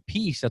sign of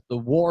peace, that the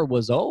war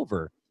was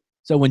over.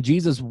 So when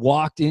Jesus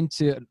rode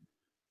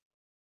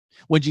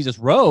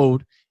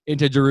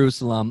into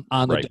Jerusalem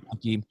on the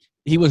donkey,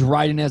 he was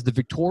riding as the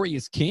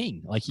victorious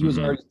king. Like he was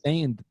already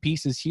saying, the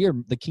peace is here,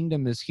 the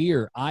kingdom is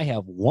here, I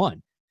have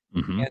won.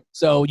 And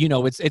so,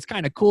 it's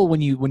kind of cool when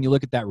you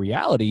look at that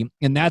reality.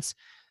 And that's,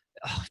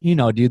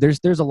 dude,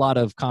 there's a lot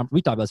of,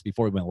 we talked about this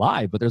before we went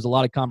live, but there's a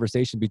lot of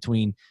conversation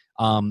between,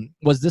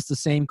 was this the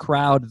same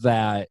crowd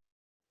that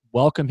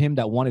welcomed him,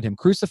 that wanted him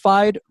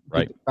crucified?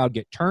 Right. Did the crowd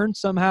get turned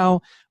somehow?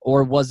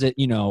 Or was it,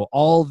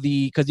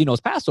 because,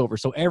 it's Passover.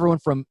 So everyone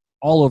from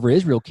all over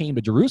Israel came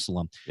to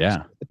Jerusalem. Yeah.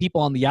 So the people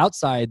on the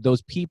outside,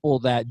 those people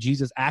that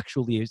Jesus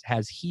actually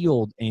has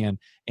healed and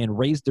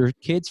raised their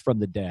kids from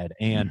the dead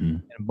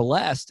and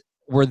blessed,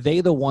 were they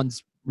the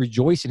ones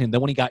rejoicing him?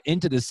 Then when he got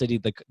into the city,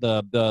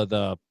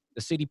 the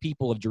city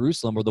people of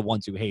Jerusalem were the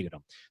ones who hated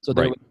him. So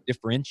there was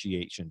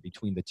differentiation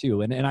between the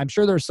two. And I'm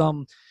sure there's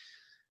some,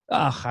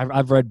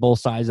 I've read both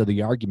sides of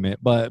the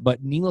argument,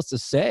 but needless to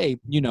say,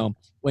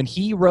 when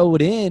he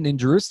rode in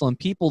Jerusalem,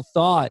 people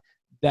thought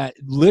that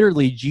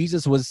literally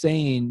Jesus was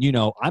saying,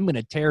 I'm going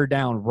to tear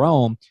down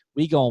Rome.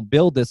 We going to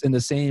build this in the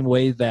same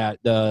way that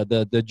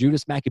the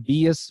Judas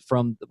Maccabeus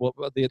from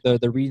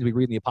the reading we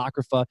read in the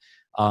Apocrypha,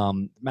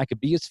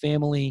 Maccabeus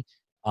family.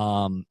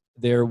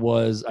 There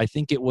was, I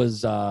think it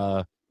was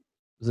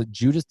it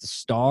Judas the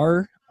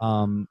Star?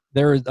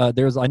 There's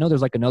I know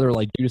there's like another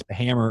like Judas the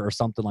Hammer or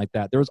something like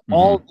that. There was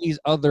all these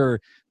other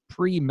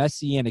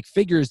pre-messianic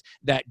figures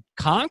that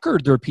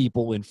conquered their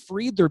people and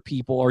freed their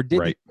people or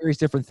did various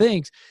different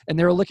things, and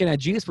they were looking at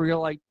Jesus where you're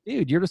like,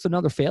 dude, you're just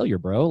another failure,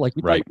 bro. Like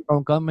we thought you were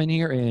gonna come in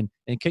here and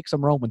kick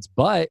some Romans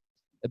butt,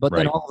 but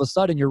then all of a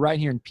sudden you're right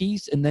here in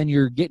peace, and then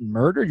you're getting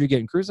murdered, you're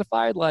getting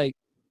crucified. Like,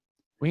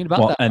 we ain't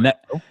about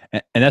that.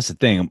 And that's the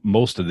thing.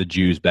 Most of the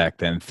Jews back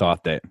then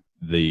thought that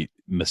the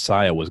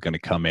Messiah was going to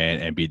come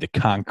in and be the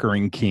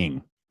conquering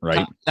king,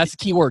 right? That's the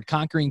key word,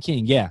 conquering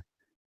king. Yeah.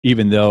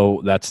 Even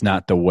though that's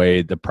not the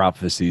way the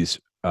prophecies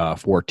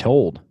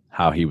foretold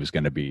how he was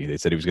going to be. They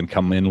said he was going to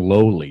come in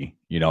lowly.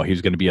 He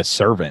was going to be a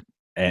servant,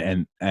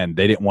 and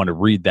they didn't want to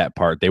read that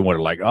part. They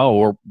wanted like,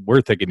 oh,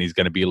 we're thinking he's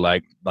going to be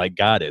like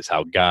God is,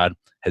 how God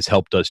has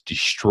helped us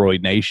destroy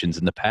nations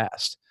in the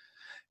past.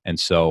 And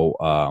so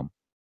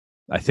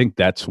I think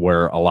that's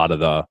where a lot of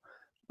the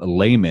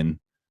laymen,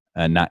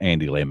 not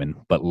Andy Layman,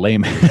 but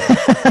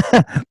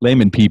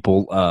layman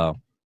people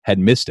had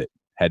missed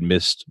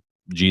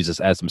Jesus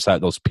as the Messiah.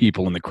 Those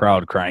people in the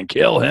crowd crying,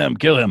 kill him,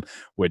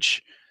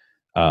 which,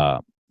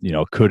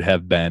 could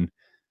have been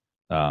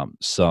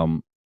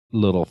some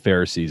little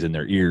Pharisees in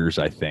their ears,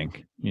 I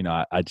think.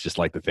 I just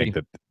like to think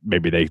that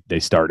maybe they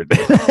started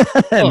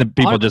and the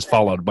people just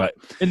followed.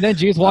 And then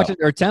Jesus walked into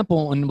their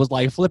temple and was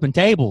like flipping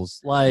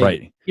tables.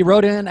 Like he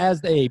rode in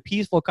as a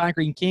peaceful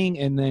conquering king,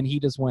 and then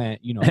he just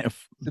went,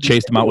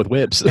 chased them out with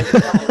whips.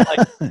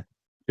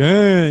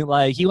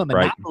 Like he went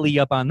monopoly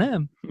up on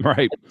them.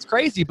 Right. It's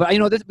crazy, but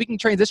we can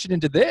transition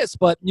into this.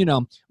 But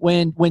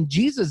when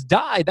Jesus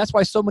died, that's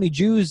why so many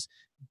Jews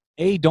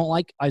don't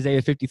like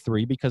Isaiah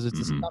 53, because it's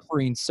a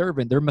suffering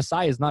servant. Their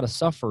Messiah is not a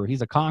sufferer;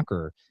 he's a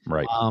conqueror.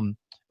 Right.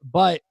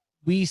 But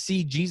we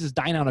see Jesus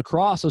dying on a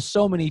cross,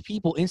 so many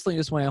people instantly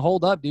just went,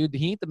 "Hold up, dude!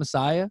 He ain't the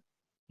Messiah.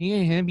 He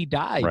ain't him. He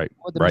died."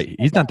 Right.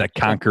 He's not that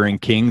conquering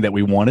king that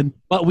we wanted.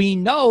 But we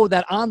know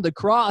that on the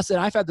cross, and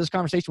I've had this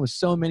conversation with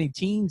so many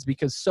teens,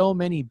 because so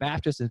many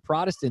Baptists and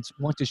Protestants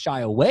want to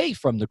shy away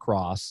from the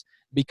cross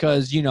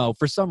because,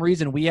 for some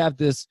reason we have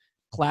this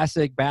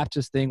classic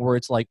Baptist thing where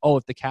it's like, oh,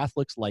 if the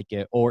Catholics like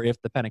it, or if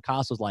the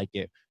Pentecostals like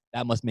it,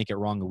 that must make it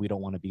wrong, and we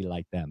don't want to be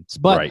like them.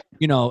 But Right.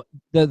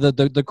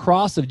 the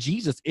cross of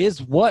Jesus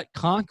is what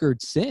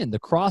conquered sin. The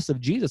cross of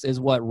Jesus is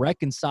what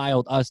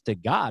reconciled us to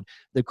God.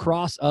 The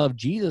cross of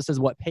Jesus is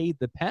what paid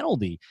the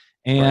penalty.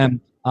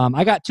 And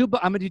I got I'm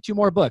gonna do 2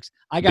 more books.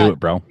 I got Do it,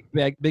 bro.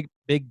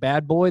 Big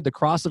Bad Boy, The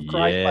Cross of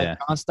Christ by Yeah.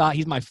 John Stott.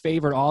 He's my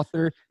favorite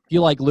author. If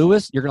you like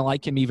Lewis, you're gonna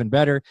like him even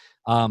better.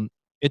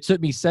 It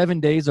took me 7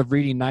 days of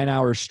reading 9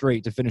 hours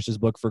straight to finish this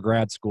book for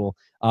grad school.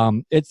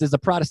 It's a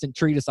Protestant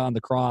treatise on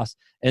the cross.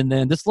 And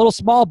then this little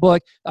small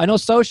book, I know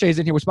Soche's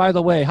in here, which, by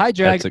the way, hi,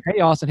 Jag.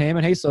 Hey, Austin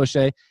Heyman. Hey,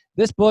 Soche.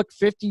 This book,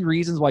 50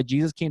 Reasons Why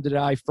Jesus Came to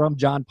Die, from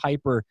John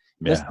Piper.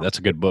 Yeah, that's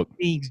a good book.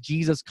 Things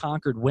Jesus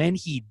conquered when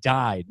he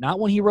died, not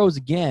when he rose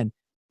again,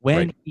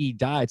 when he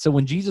died. So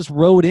when Jesus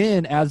rode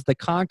in as the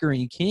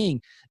conquering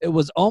king, it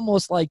was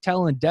almost like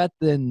telling death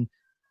and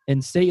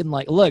Satan,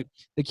 like, look,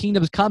 the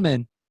kingdom's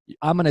coming.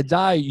 I'm going to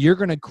die. You're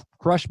going to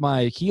crush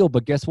my heel,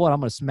 but guess what?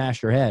 I'm going to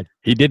smash your head.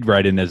 He did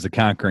ride in as the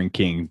conquering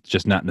king,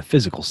 just not in the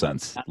physical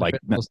sense. But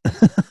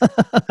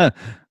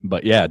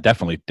yeah,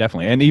 definitely.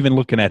 And even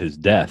looking at his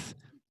death,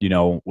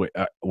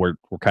 we're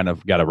kind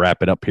of got to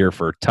wrap it up here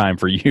for time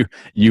for you,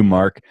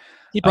 Mark.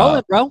 Keep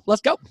rolling, bro.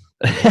 Let's go.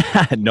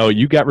 No,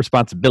 you got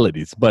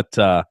responsibilities, but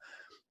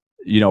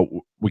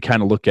we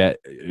kind of look at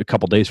a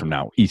couple days from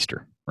now,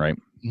 Easter, right?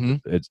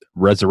 Mm-hmm. It's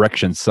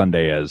Resurrection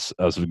Sunday, as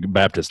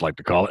Baptists like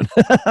to call it.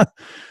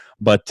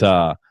 But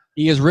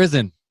he is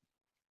risen.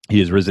 He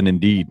is risen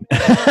indeed.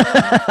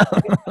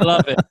 I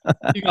love it.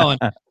 Keep going.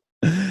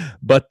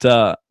 But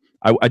I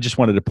just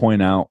wanted to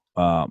point out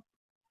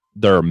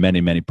there are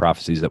many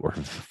prophecies that were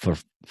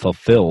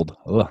fulfilled.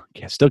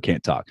 Still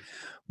can't talk.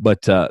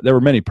 But there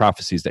were many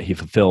prophecies that he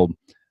fulfilled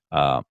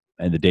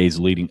in the days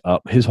leading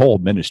up. His whole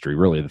ministry,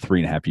 really, the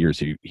 3.5 years,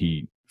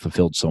 he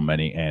fulfilled so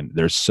many. And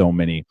there's so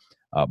many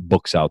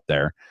books out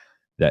there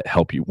that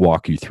help you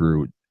walk you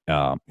through.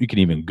 You can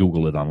even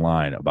Google it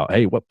online about,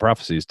 hey, what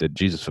prophecies did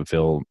Jesus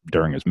fulfill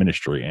during his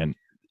ministry? And,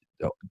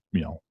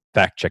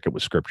 fact check it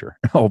with Scripture.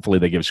 Hopefully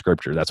they give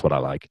Scripture. That's what I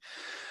like.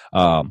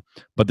 But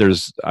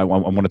I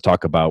want to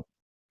talk about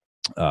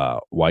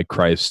why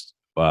Christ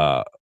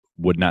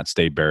would not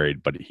stay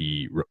buried, but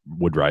he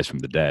would rise from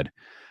the dead.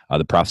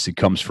 The prophecy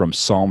comes from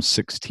Psalm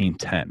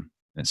 16:10.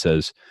 It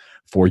says,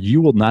 "For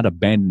you will not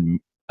abandon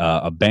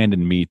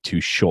me to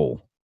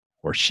Sheol,"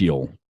 or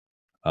Sheol.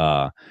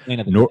 Nor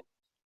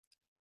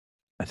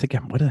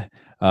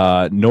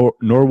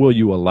will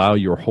you allow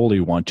your Holy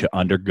One to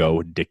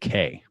undergo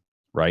decay.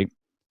 Right.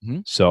 Mm-hmm.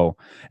 So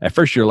at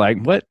first you're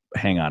like, "What?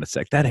 Hang on a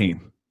sec. That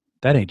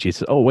ain't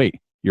Jesus." Oh wait,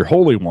 your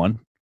Holy One.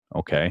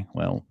 Okay,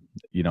 well,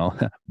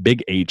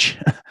 big H,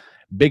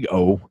 big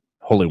O,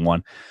 Holy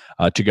One,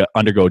 to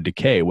undergo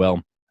decay.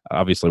 Well,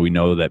 obviously we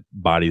know that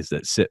bodies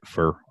that sit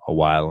for a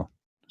while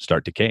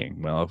start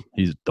decaying. Well,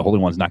 the Holy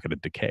One's not going to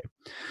decay.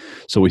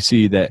 So we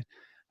see that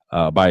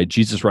by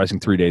Jesus rising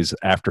 3 days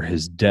after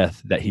his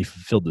death, that he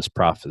fulfilled this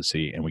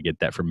prophecy, and we get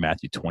that from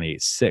Matthew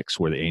 28:6,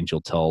 where the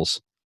angel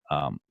tells,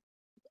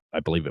 I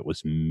believe it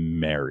was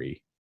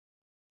Mary.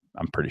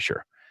 I'm pretty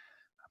sure.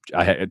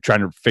 I'm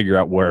trying to figure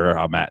out where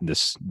I'm at in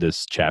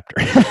this chapter.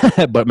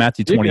 But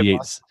Matthew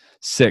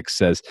 28:6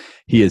 says,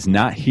 "He is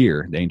not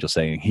here," the angel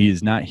saying, "He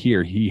is not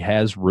here. He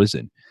has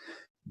risen,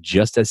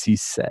 just as he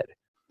said.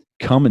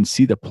 Come and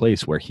see the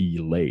place where he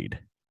laid."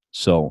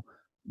 So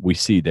we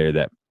see there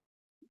that,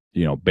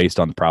 based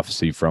on the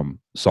prophecy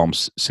from Psalm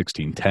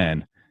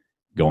 16:10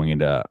 going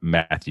into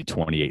Matthew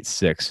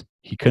 28:6,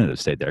 he couldn't have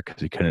stayed there because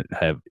he couldn't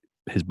have,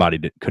 his body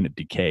couldn't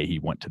decay. He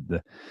went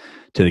to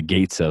the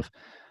gates of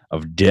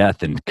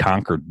death and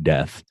conquered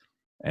death.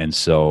 And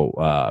so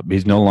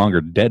he's no longer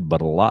dead,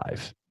 but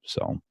alive.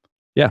 So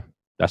yeah,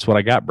 that's what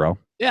I got, bro.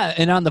 Yeah.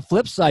 And on the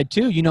flip side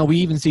too, we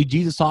even see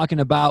Jesus talking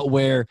about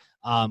where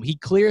he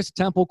clears the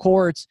temple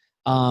courts.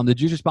 The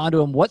Jews respond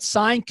to him, "What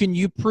sign can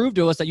you prove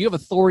to us that you have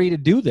authority to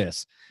do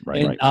this?"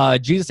 Right.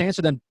 Jesus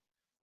answered them,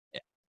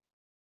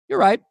 "You're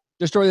right.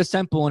 Destroy this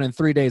temple, and in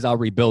 3 days I'll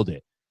rebuild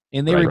it."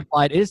 And they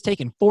replied, "It has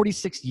taken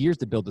 46 years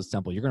to build this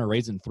temple. You're going to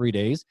raise it in 3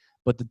 days."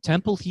 But the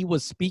temple he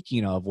was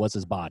speaking of was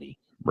his body.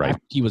 Right.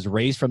 After he was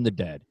raised from the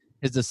dead.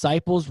 His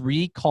disciples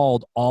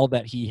recalled all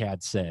that he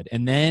had said,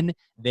 and then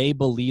they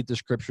believed the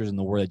Scriptures and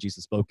the word that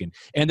Jesus spoken.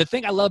 And the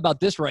thing I love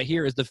about this right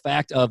here is the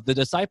fact of the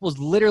disciples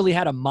literally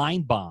had a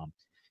mind bomb.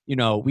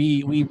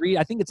 We read,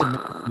 I think it's in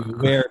Matthew,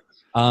 where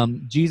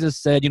Jesus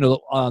said,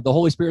 the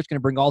Holy Spirit's going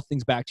to bring all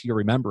things back to your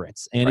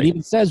remembrance. And It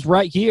even says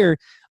right here,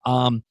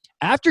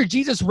 after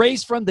Jesus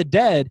raised from the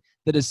dead,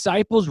 the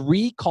disciples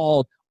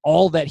recalled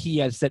all that he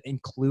had said,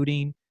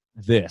 including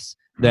this,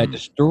 that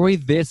destroy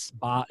this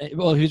body.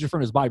 Well, he's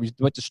referring to his body,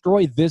 but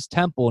destroy this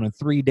temple, and in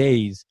 3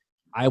 days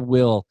I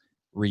will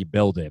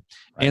rebuild it.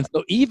 Right. And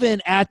so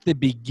even at the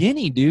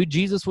beginning, dude,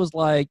 Jesus was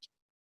like,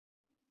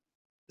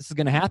 this is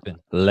going to happen.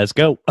 Let's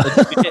go. This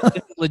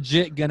is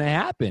legit going to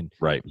happen.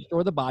 Right.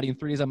 Restore the body in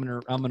 3 days. I'm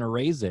going to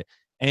raise it.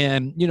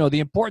 And, the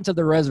importance of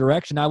the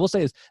resurrection, I will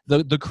say is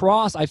the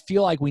cross, I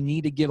feel like we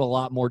need to give a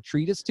lot more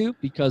treatise to,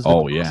 because the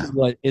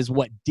cross is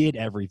what did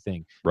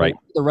everything. Right.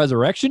 What did the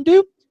resurrection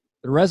do?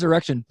 The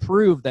resurrection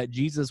proved that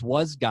Jesus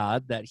was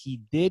God, that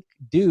he did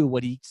do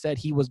what he said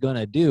he was going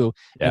to do,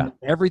 and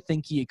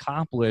everything he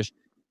accomplished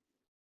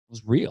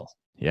was real.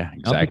 Yeah,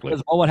 exactly.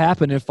 Because what would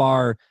happen if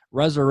our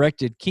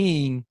resurrected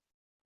king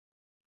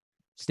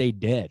stayed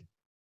dead?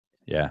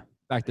 Yeah.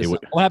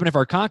 What happened if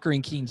our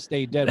conquering king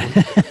stayed dead?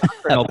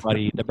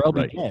 Nobody, the bro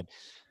be dead.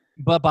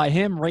 But by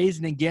him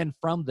raising again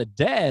from the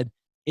dead,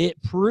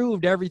 it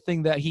proved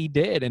everything that he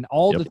did, and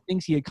all the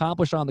things he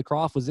accomplished on the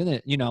cross was in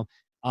it.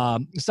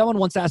 Someone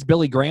once asked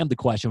Billy Graham the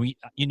question.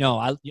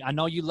 I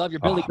know you love your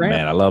Billy Graham.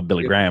 Man, I love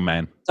Billy Graham,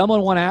 man.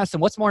 Someone once asked him,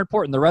 what's more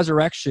important, the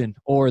resurrection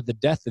or the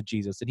death of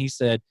Jesus? And he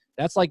said,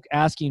 that's like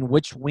asking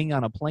which wing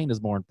on a plane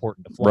is more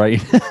important to fly.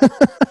 Right.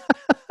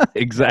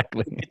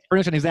 Exactly. It's pretty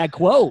much an exact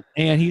quote.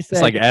 And he said,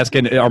 it's like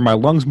asking, are my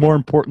lungs more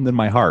important than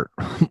my heart?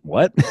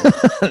 What?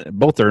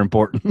 Both are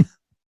important.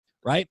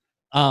 Right.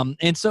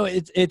 And so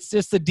it's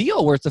just a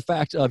deal where it's a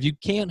fact of you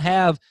can't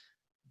have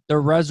the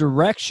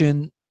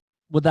resurrection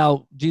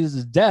without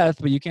Jesus' death,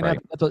 but you can't have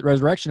the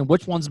resurrection.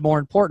 Which one's more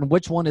important?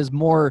 Which one is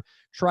more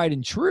tried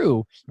and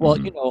true? Well,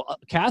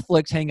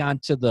 Catholics hang on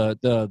to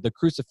the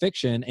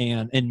crucifixion,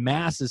 and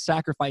Mass is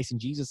sacrificing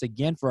Jesus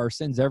again for our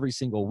sins every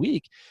single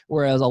week,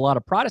 whereas a lot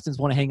of Protestants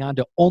want to hang on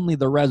to only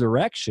the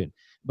resurrection.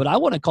 But I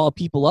want to call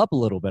people up a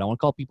little bit. I want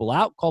to call people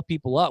out, call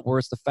people up, where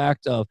it's the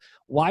fact of,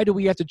 why do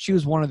we have to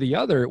choose one or the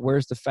other?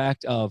 Where's the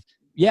fact of,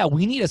 yeah,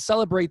 we need to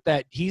celebrate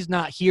that he's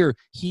not here.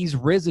 He's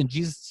risen.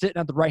 Jesus is sitting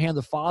at the right hand of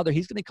the Father.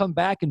 He's going to come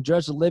back and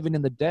judge the living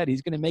and the dead.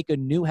 He's going to make a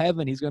new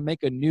heaven. He's going to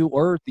make a new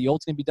earth. The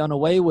old's going to be done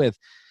away with.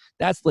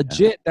 That's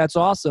legit. That's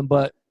awesome.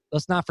 But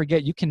let's not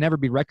forget, you can never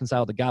be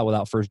reconciled to God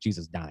without first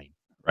Jesus dying.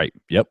 Right.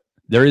 Yep.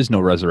 There is no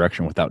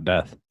resurrection without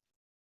death.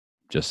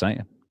 Just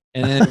saying.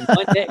 And then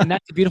one day, and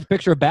that's a beautiful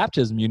picture of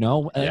baptism,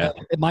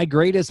 My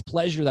greatest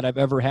pleasure that I've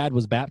ever had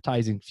was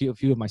baptizing a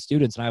few of my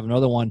students. And I have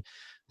another one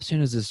as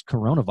soon as this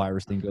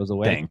coronavirus thing goes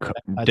away.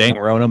 Dang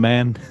Rona,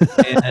 man.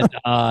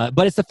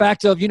 But it's the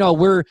fact of,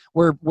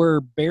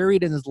 we're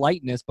buried in his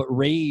likeness, but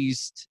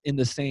raised in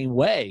the same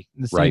way,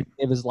 in the same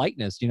way of his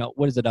likeness.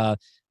 What is it?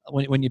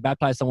 When you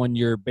baptize someone,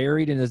 you're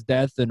buried in his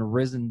death and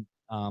risen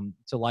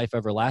to life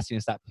everlasting.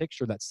 It's that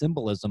picture, that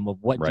symbolism of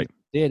what Jesus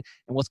did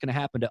and what's going to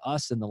happen to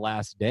us in the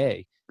last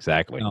day.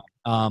 Exactly.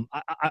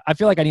 I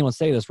feel like I need to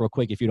say this real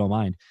quick, if you don't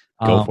mind.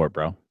 Go for it,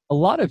 bro. A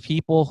lot of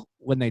people,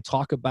 when they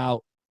talk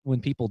about when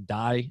people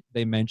die,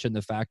 they mention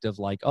the fact of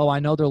like, oh, I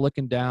know they're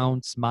looking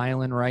down,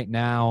 smiling right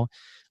now.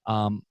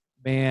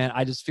 Man,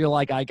 I just feel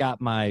like I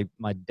got my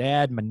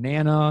dad, my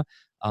Nana,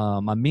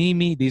 my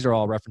Mimi. These are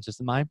all references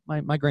to my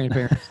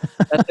grandparents.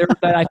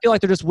 that I feel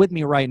like they're just with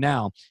me right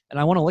now. And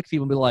I want to look at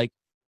people and be like,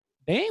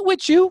 they ain't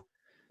with you.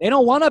 They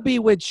don't want to be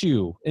with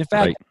you. In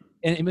fact,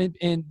 and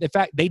in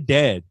fact, they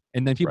dead.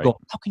 And then people go,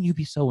 how can you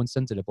be so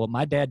insensitive? Well,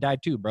 my dad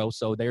died too, bro.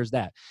 So there's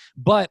that.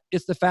 But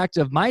it's the fact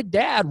of my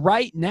dad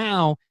right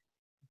now,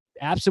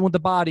 absent with the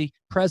body,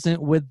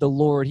 present with the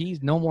Lord. He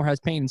no more has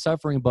pain and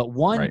suffering. But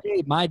one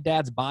day, my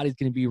dad's body is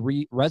going to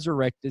be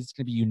resurrected. It's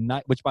going to be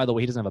united, which, by the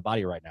way, he doesn't have a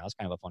body right now. It's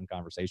kind of a fun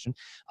conversation.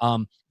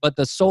 But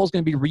the soul is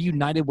going to be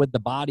reunited with the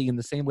body in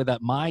the same way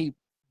that my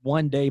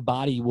one day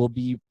body will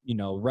be,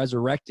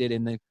 resurrected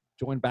and then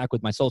joined back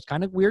with my soul. It's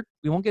kind of weird.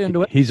 We won't get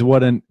into it. He's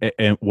what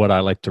I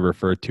like to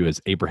refer to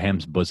as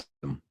Abraham's bosom.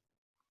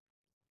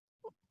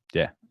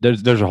 Yeah,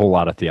 there's a whole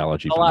lot of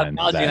theology behind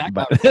that.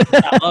 But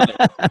I love it.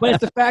 But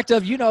it's the fact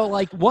of,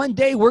 like one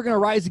day we're going to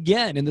rise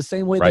again in the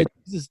same way that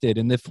Jesus did,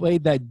 in the way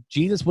that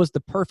Jesus was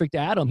the perfect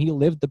Adam. He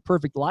lived the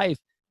perfect life.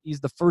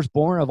 He's the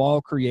firstborn of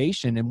all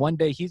creation. And one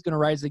day he's going to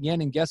rise again.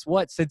 And guess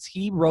what? Since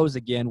he rose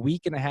again, we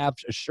can have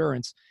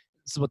assurance.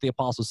 This is what the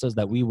apostle says,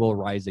 that we will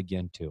rise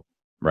again too.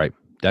 Right.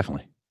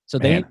 Definitely. So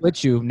they ain't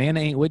with you.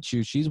 Nana ain't with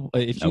you. If she's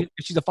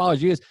a follower of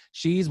Jesus,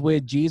 she's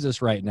with Jesus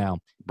right now.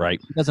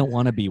 Right. She doesn't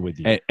want to be with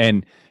you.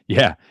 And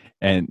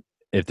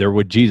if they're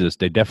with Jesus,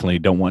 they definitely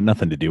don't want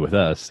nothing to do with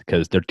us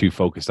because they're too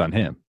focused on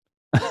him.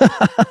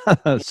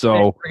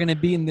 So we're gonna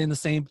be in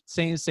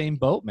the same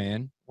boat,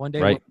 man. One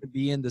day we're gonna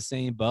be in the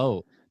same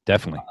boat.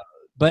 Definitely.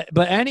 But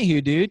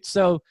anywho, dude.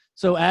 So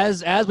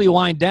as we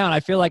wind down, I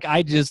feel like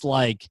I just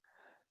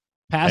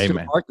Pastor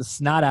Mark the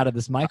snot out of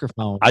this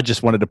microphone. I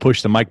just wanted to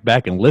push the mic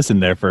back and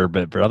listen there for a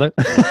bit, brother.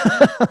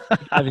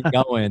 They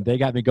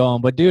got me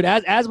going. But dude,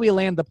 as we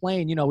land the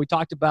plane, we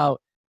talked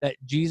about that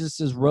Jesus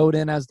is rode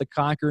in as the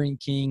conquering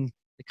king.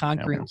 The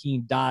conquering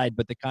king died,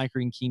 but the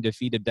conquering king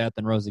defeated death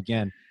and rose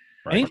again.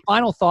 Right. Any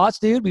final thoughts,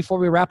 dude, before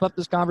we wrap up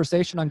this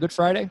conversation on Good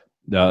Friday?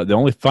 The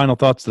only final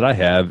thoughts that I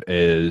have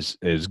is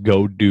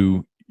go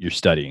do your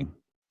studying.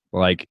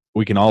 Like,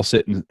 we can all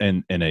sit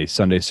in a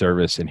Sunday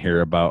service and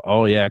hear about,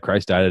 oh yeah,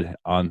 Christ died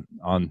on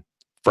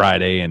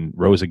Friday and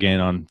rose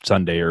again on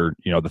Sunday, or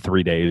the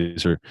 3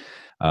 days, or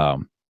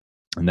and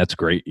that's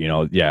great,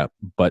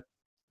 but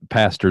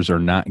pastors are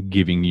not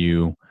giving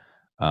you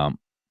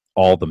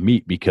all the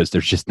meat because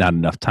there's just not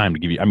enough time to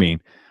give you. I mean,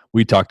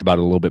 we talked about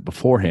it a little bit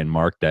beforehand,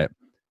 Mark, that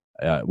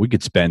we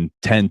could spend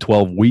 10,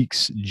 12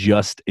 weeks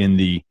just in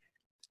the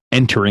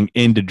entering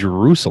into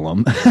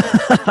Jerusalem.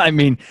 I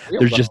mean,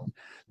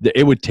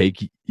 it would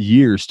take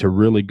years to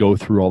really go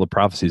through all the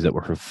prophecies that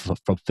were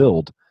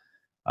fulfilled.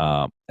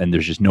 And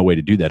there's just no way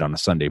to do that on a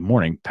Sunday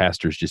morning.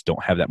 Pastors just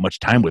don't have that much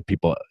time with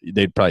people.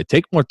 They'd probably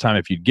take more time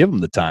if you'd give them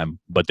the time,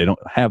 but they don't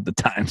have the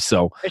time.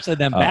 So, especially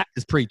them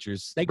Baptist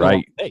preachers, they go right.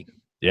 all day.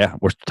 Yeah,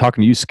 we're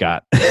talking to you,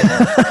 Scott.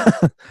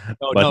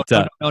 No.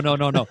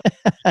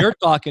 You're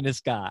talking to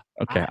Scott.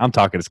 Okay, I'm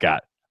talking to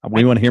Scott.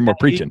 We want to hear more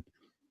preaching.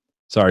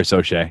 Sorry,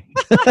 Soche.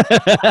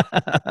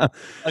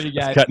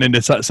 Cutting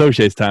into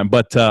Soche's time.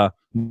 But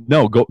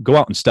no, go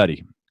out and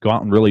study. Go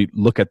out and really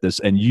look at this,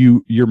 and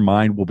your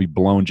mind will be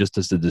blown just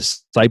as the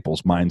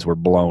disciples' minds were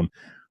blown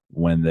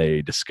when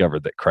they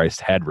discovered that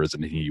Christ had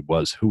risen and he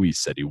was who he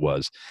said he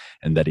was,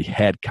 and that he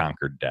had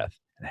conquered death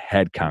and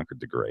had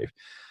conquered the grave.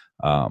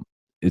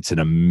 It's an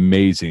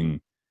amazing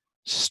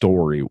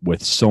story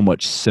with so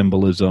much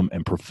symbolism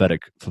and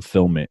prophetic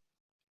fulfillment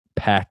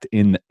packed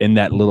in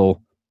that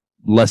little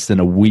less than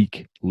a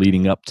week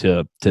leading up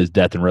to his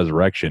death and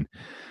resurrection.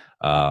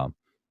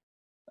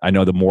 I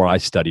know the more I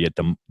study it,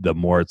 the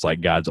more it's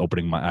like God's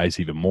opening my eyes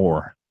even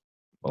more,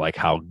 like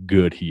how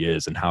good he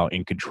is and how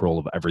in control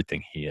of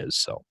everything he is.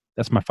 So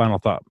that's my final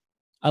thought.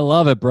 I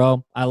love it,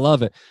 bro. I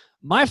love it.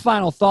 My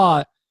final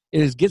thought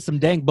is get some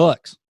dang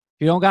books.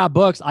 If you don't got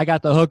books, I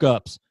got the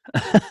hookups.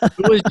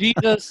 Who is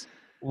Jesus?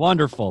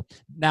 Wonderful.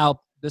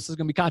 Now, this is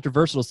going to be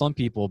controversial to some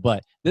people,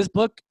 but this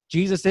book,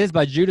 Jesus Is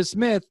by Judah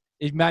Smith,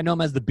 you might know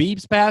him as the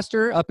Beebs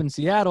pastor up in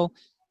Seattle.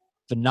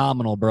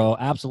 Phenomenal, bro.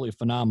 Absolutely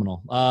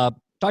phenomenal.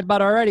 Talked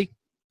about it already.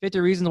 50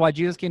 Reasons Why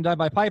Jesus Came to Die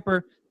by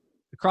Piper.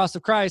 The Cross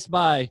of Christ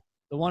by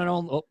the one and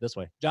only, this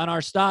way, John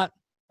R. Stott.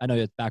 I know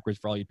it's backwards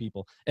for all you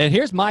people. And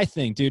here's my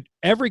thing, dude.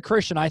 Every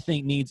Christian, I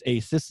think, needs a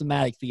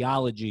systematic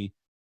theology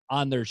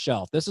on their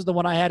shelf. This is the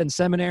one I had in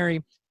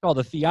seminary called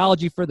The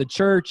Theology for the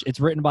Church. It's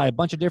written by a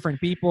bunch of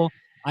different people.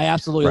 I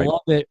absolutely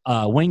love it.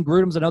 Wayne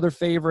Grudem's another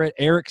favorite.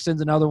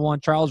 Erickson's another one.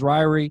 Charles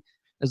Ryrie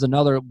is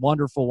another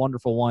wonderful,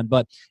 wonderful one.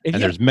 But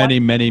there's many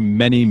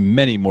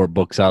more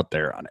books out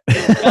there on it.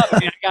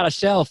 I got a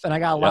shelf, and I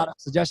got a lot of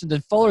suggestions.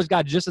 And Fuller's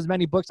got just as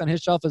many books on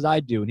his shelf as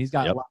I do, and he's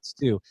got lots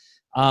too.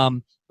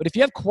 But if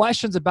you have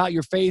questions about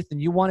your faith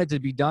and you want it to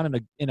be done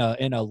in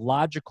a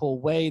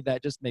logical way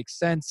that just makes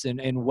sense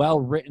and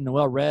well written and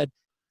well read,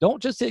 don't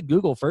just hit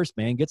Google first,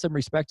 man. Get some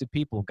respected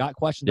people. Got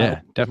questions?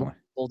 Yeah, definitely.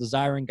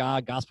 Desiring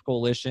God, Gospel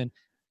Coalition.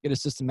 Get a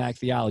systematic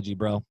theology,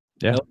 bro.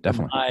 Yeah,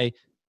 definitely. My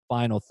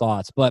final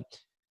thoughts. But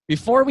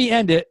before we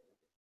end it,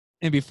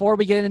 and before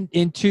we get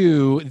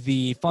into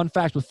the fun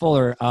facts with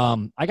Fuller,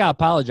 I gotta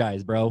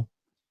apologize, bro.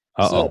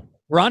 So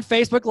we're on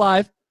Facebook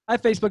Live. Hi,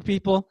 Facebook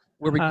people.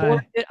 We're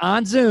recording it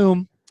on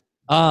Zoom.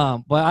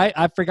 But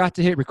I forgot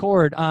to hit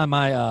record on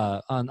my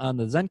on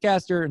the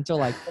Zencaster until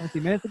like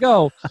 17 minutes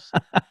ago. So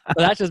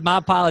that's just my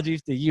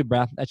apologies to you,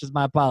 bro. That's just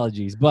my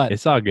apologies. But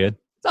it's all good.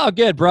 It's all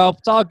good, bro.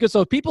 It's all good. So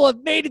if people have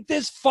made it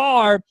this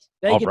far,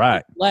 they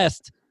get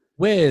blessed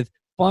with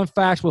Fun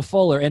Facts with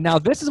Fuller. And now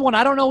this is one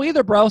I don't know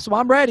either, bro. So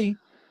I'm ready.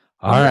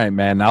 All right,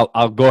 man.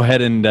 I'll go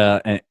ahead and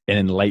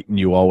enlighten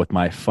you all with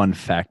my fun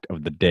fact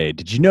of the day.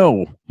 Did you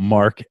know,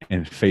 Mark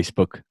and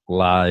Facebook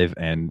Live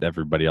and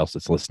everybody else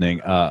that's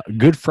listening,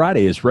 Good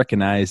Friday is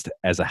recognized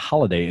as a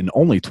holiday in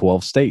only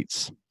 12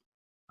 states.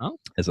 Oh.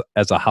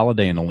 As a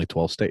holiday in only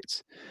 12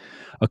 states.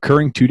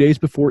 Occurring 2 days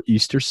before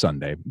Easter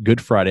Sunday,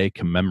 Good Friday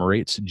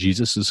commemorates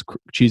Jesus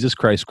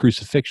Christ's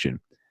crucifixion,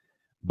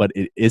 but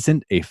it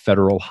isn't a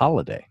federal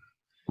holiday.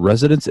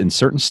 Residents in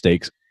certain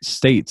states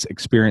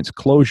experience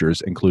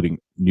closures, including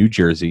New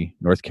Jersey,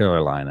 North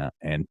Carolina,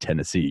 and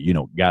Tennessee. You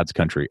know, God's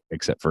country,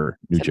 except for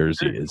New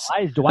Jersey is.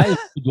 Why is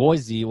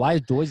Jersey? Why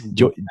is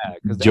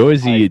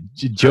Jersey?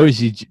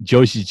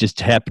 Jersey's just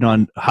hopping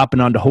on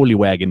the holy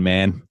wagon,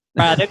 man.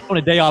 They're doing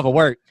a day off of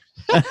work.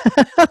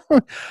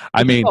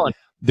 I mean,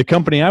 the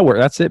company I work.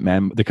 That's it,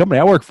 man. The company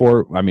I work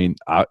for. I mean,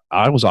 I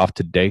was off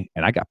today,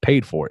 and I got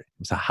paid for it. It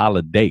was a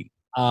holiday.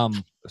 I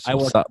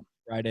work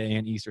Friday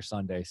and Easter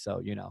Sunday,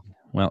 so you know.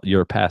 Well,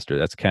 you're a pastor.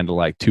 That's kind of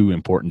like two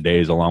important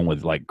days, along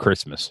with like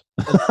Christmas.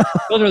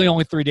 Those are the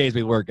only 3 days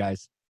we work,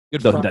 guys.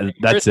 Good Friday,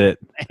 that's Christmas,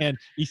 it. And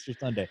Easter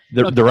Sunday.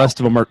 The rest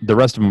of them are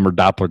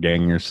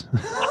doppelgangers.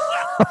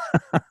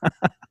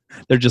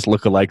 They're just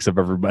lookalikes of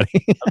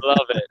everybody.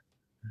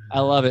 I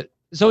love it.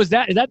 So is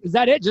that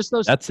it? Just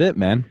those? That's it,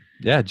 man.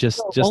 Yeah,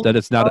 just that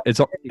it's not.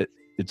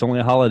 It's only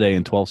a holiday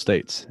in 12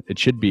 states. It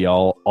should be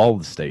all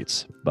the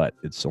states, but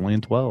it's only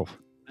in 12.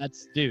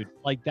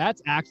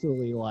 That's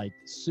actually like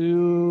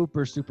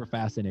super, super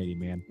fascinating,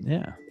 man.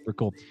 Yeah. Super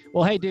cool.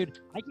 Well, hey, dude,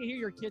 I can hear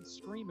your kids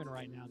screaming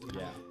right now. Dude.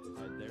 Yeah.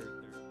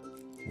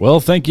 They're Well,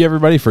 thank you,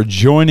 everybody, for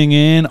joining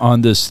in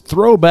on this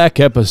throwback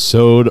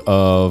episode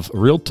of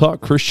Real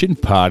Talk Christian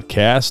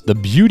Podcast, The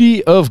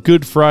Beauty of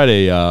Good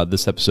Friday.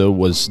 This episode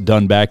was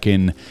done back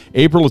in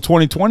April of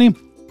 2020.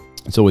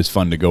 It's always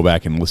fun to go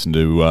back and listen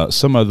to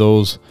some of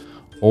those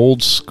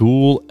old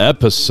school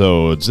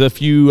episodes.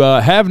 If you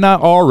have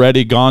not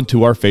already gone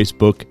to our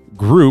Facebook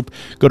group,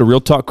 go to Real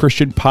Talk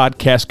Christian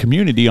Podcast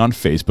Community on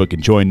Facebook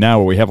and join now,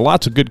 where we have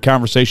lots of good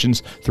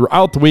conversations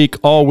throughout the week,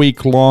 all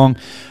week long.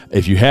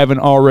 If you haven't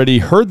already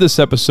heard this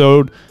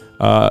episode,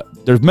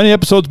 there's many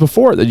episodes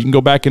before that you can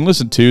go back and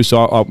listen to.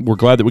 So we're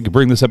glad that we could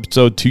bring this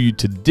episode to you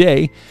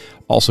today.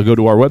 Also, go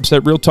to our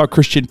website,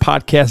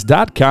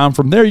 realtalkchristianpodcast.com.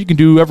 From there, you can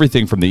do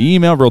everything from the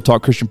email,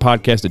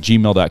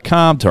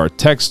 realtalkchristianpodcast@gmail.com, to our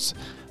texts,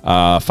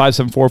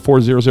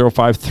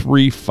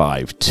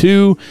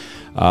 574-400-5352.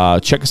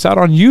 Check us out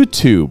on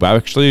YouTube. I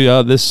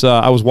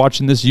was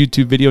watching this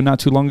YouTube video not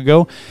too long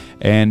ago,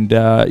 and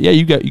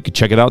you could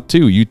check it out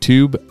too.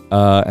 YouTube,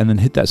 and then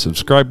hit that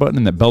subscribe button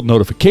and that bell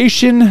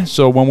notification.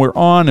 So when we're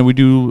on and we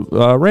do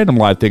random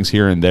live things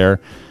here and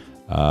there,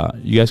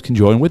 you guys can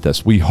join with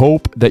us. We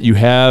hope that you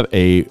have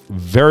a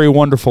very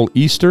wonderful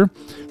Easter.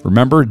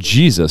 Remember,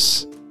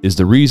 Jesus is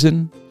the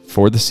reason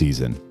for the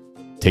season.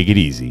 Take it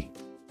easy.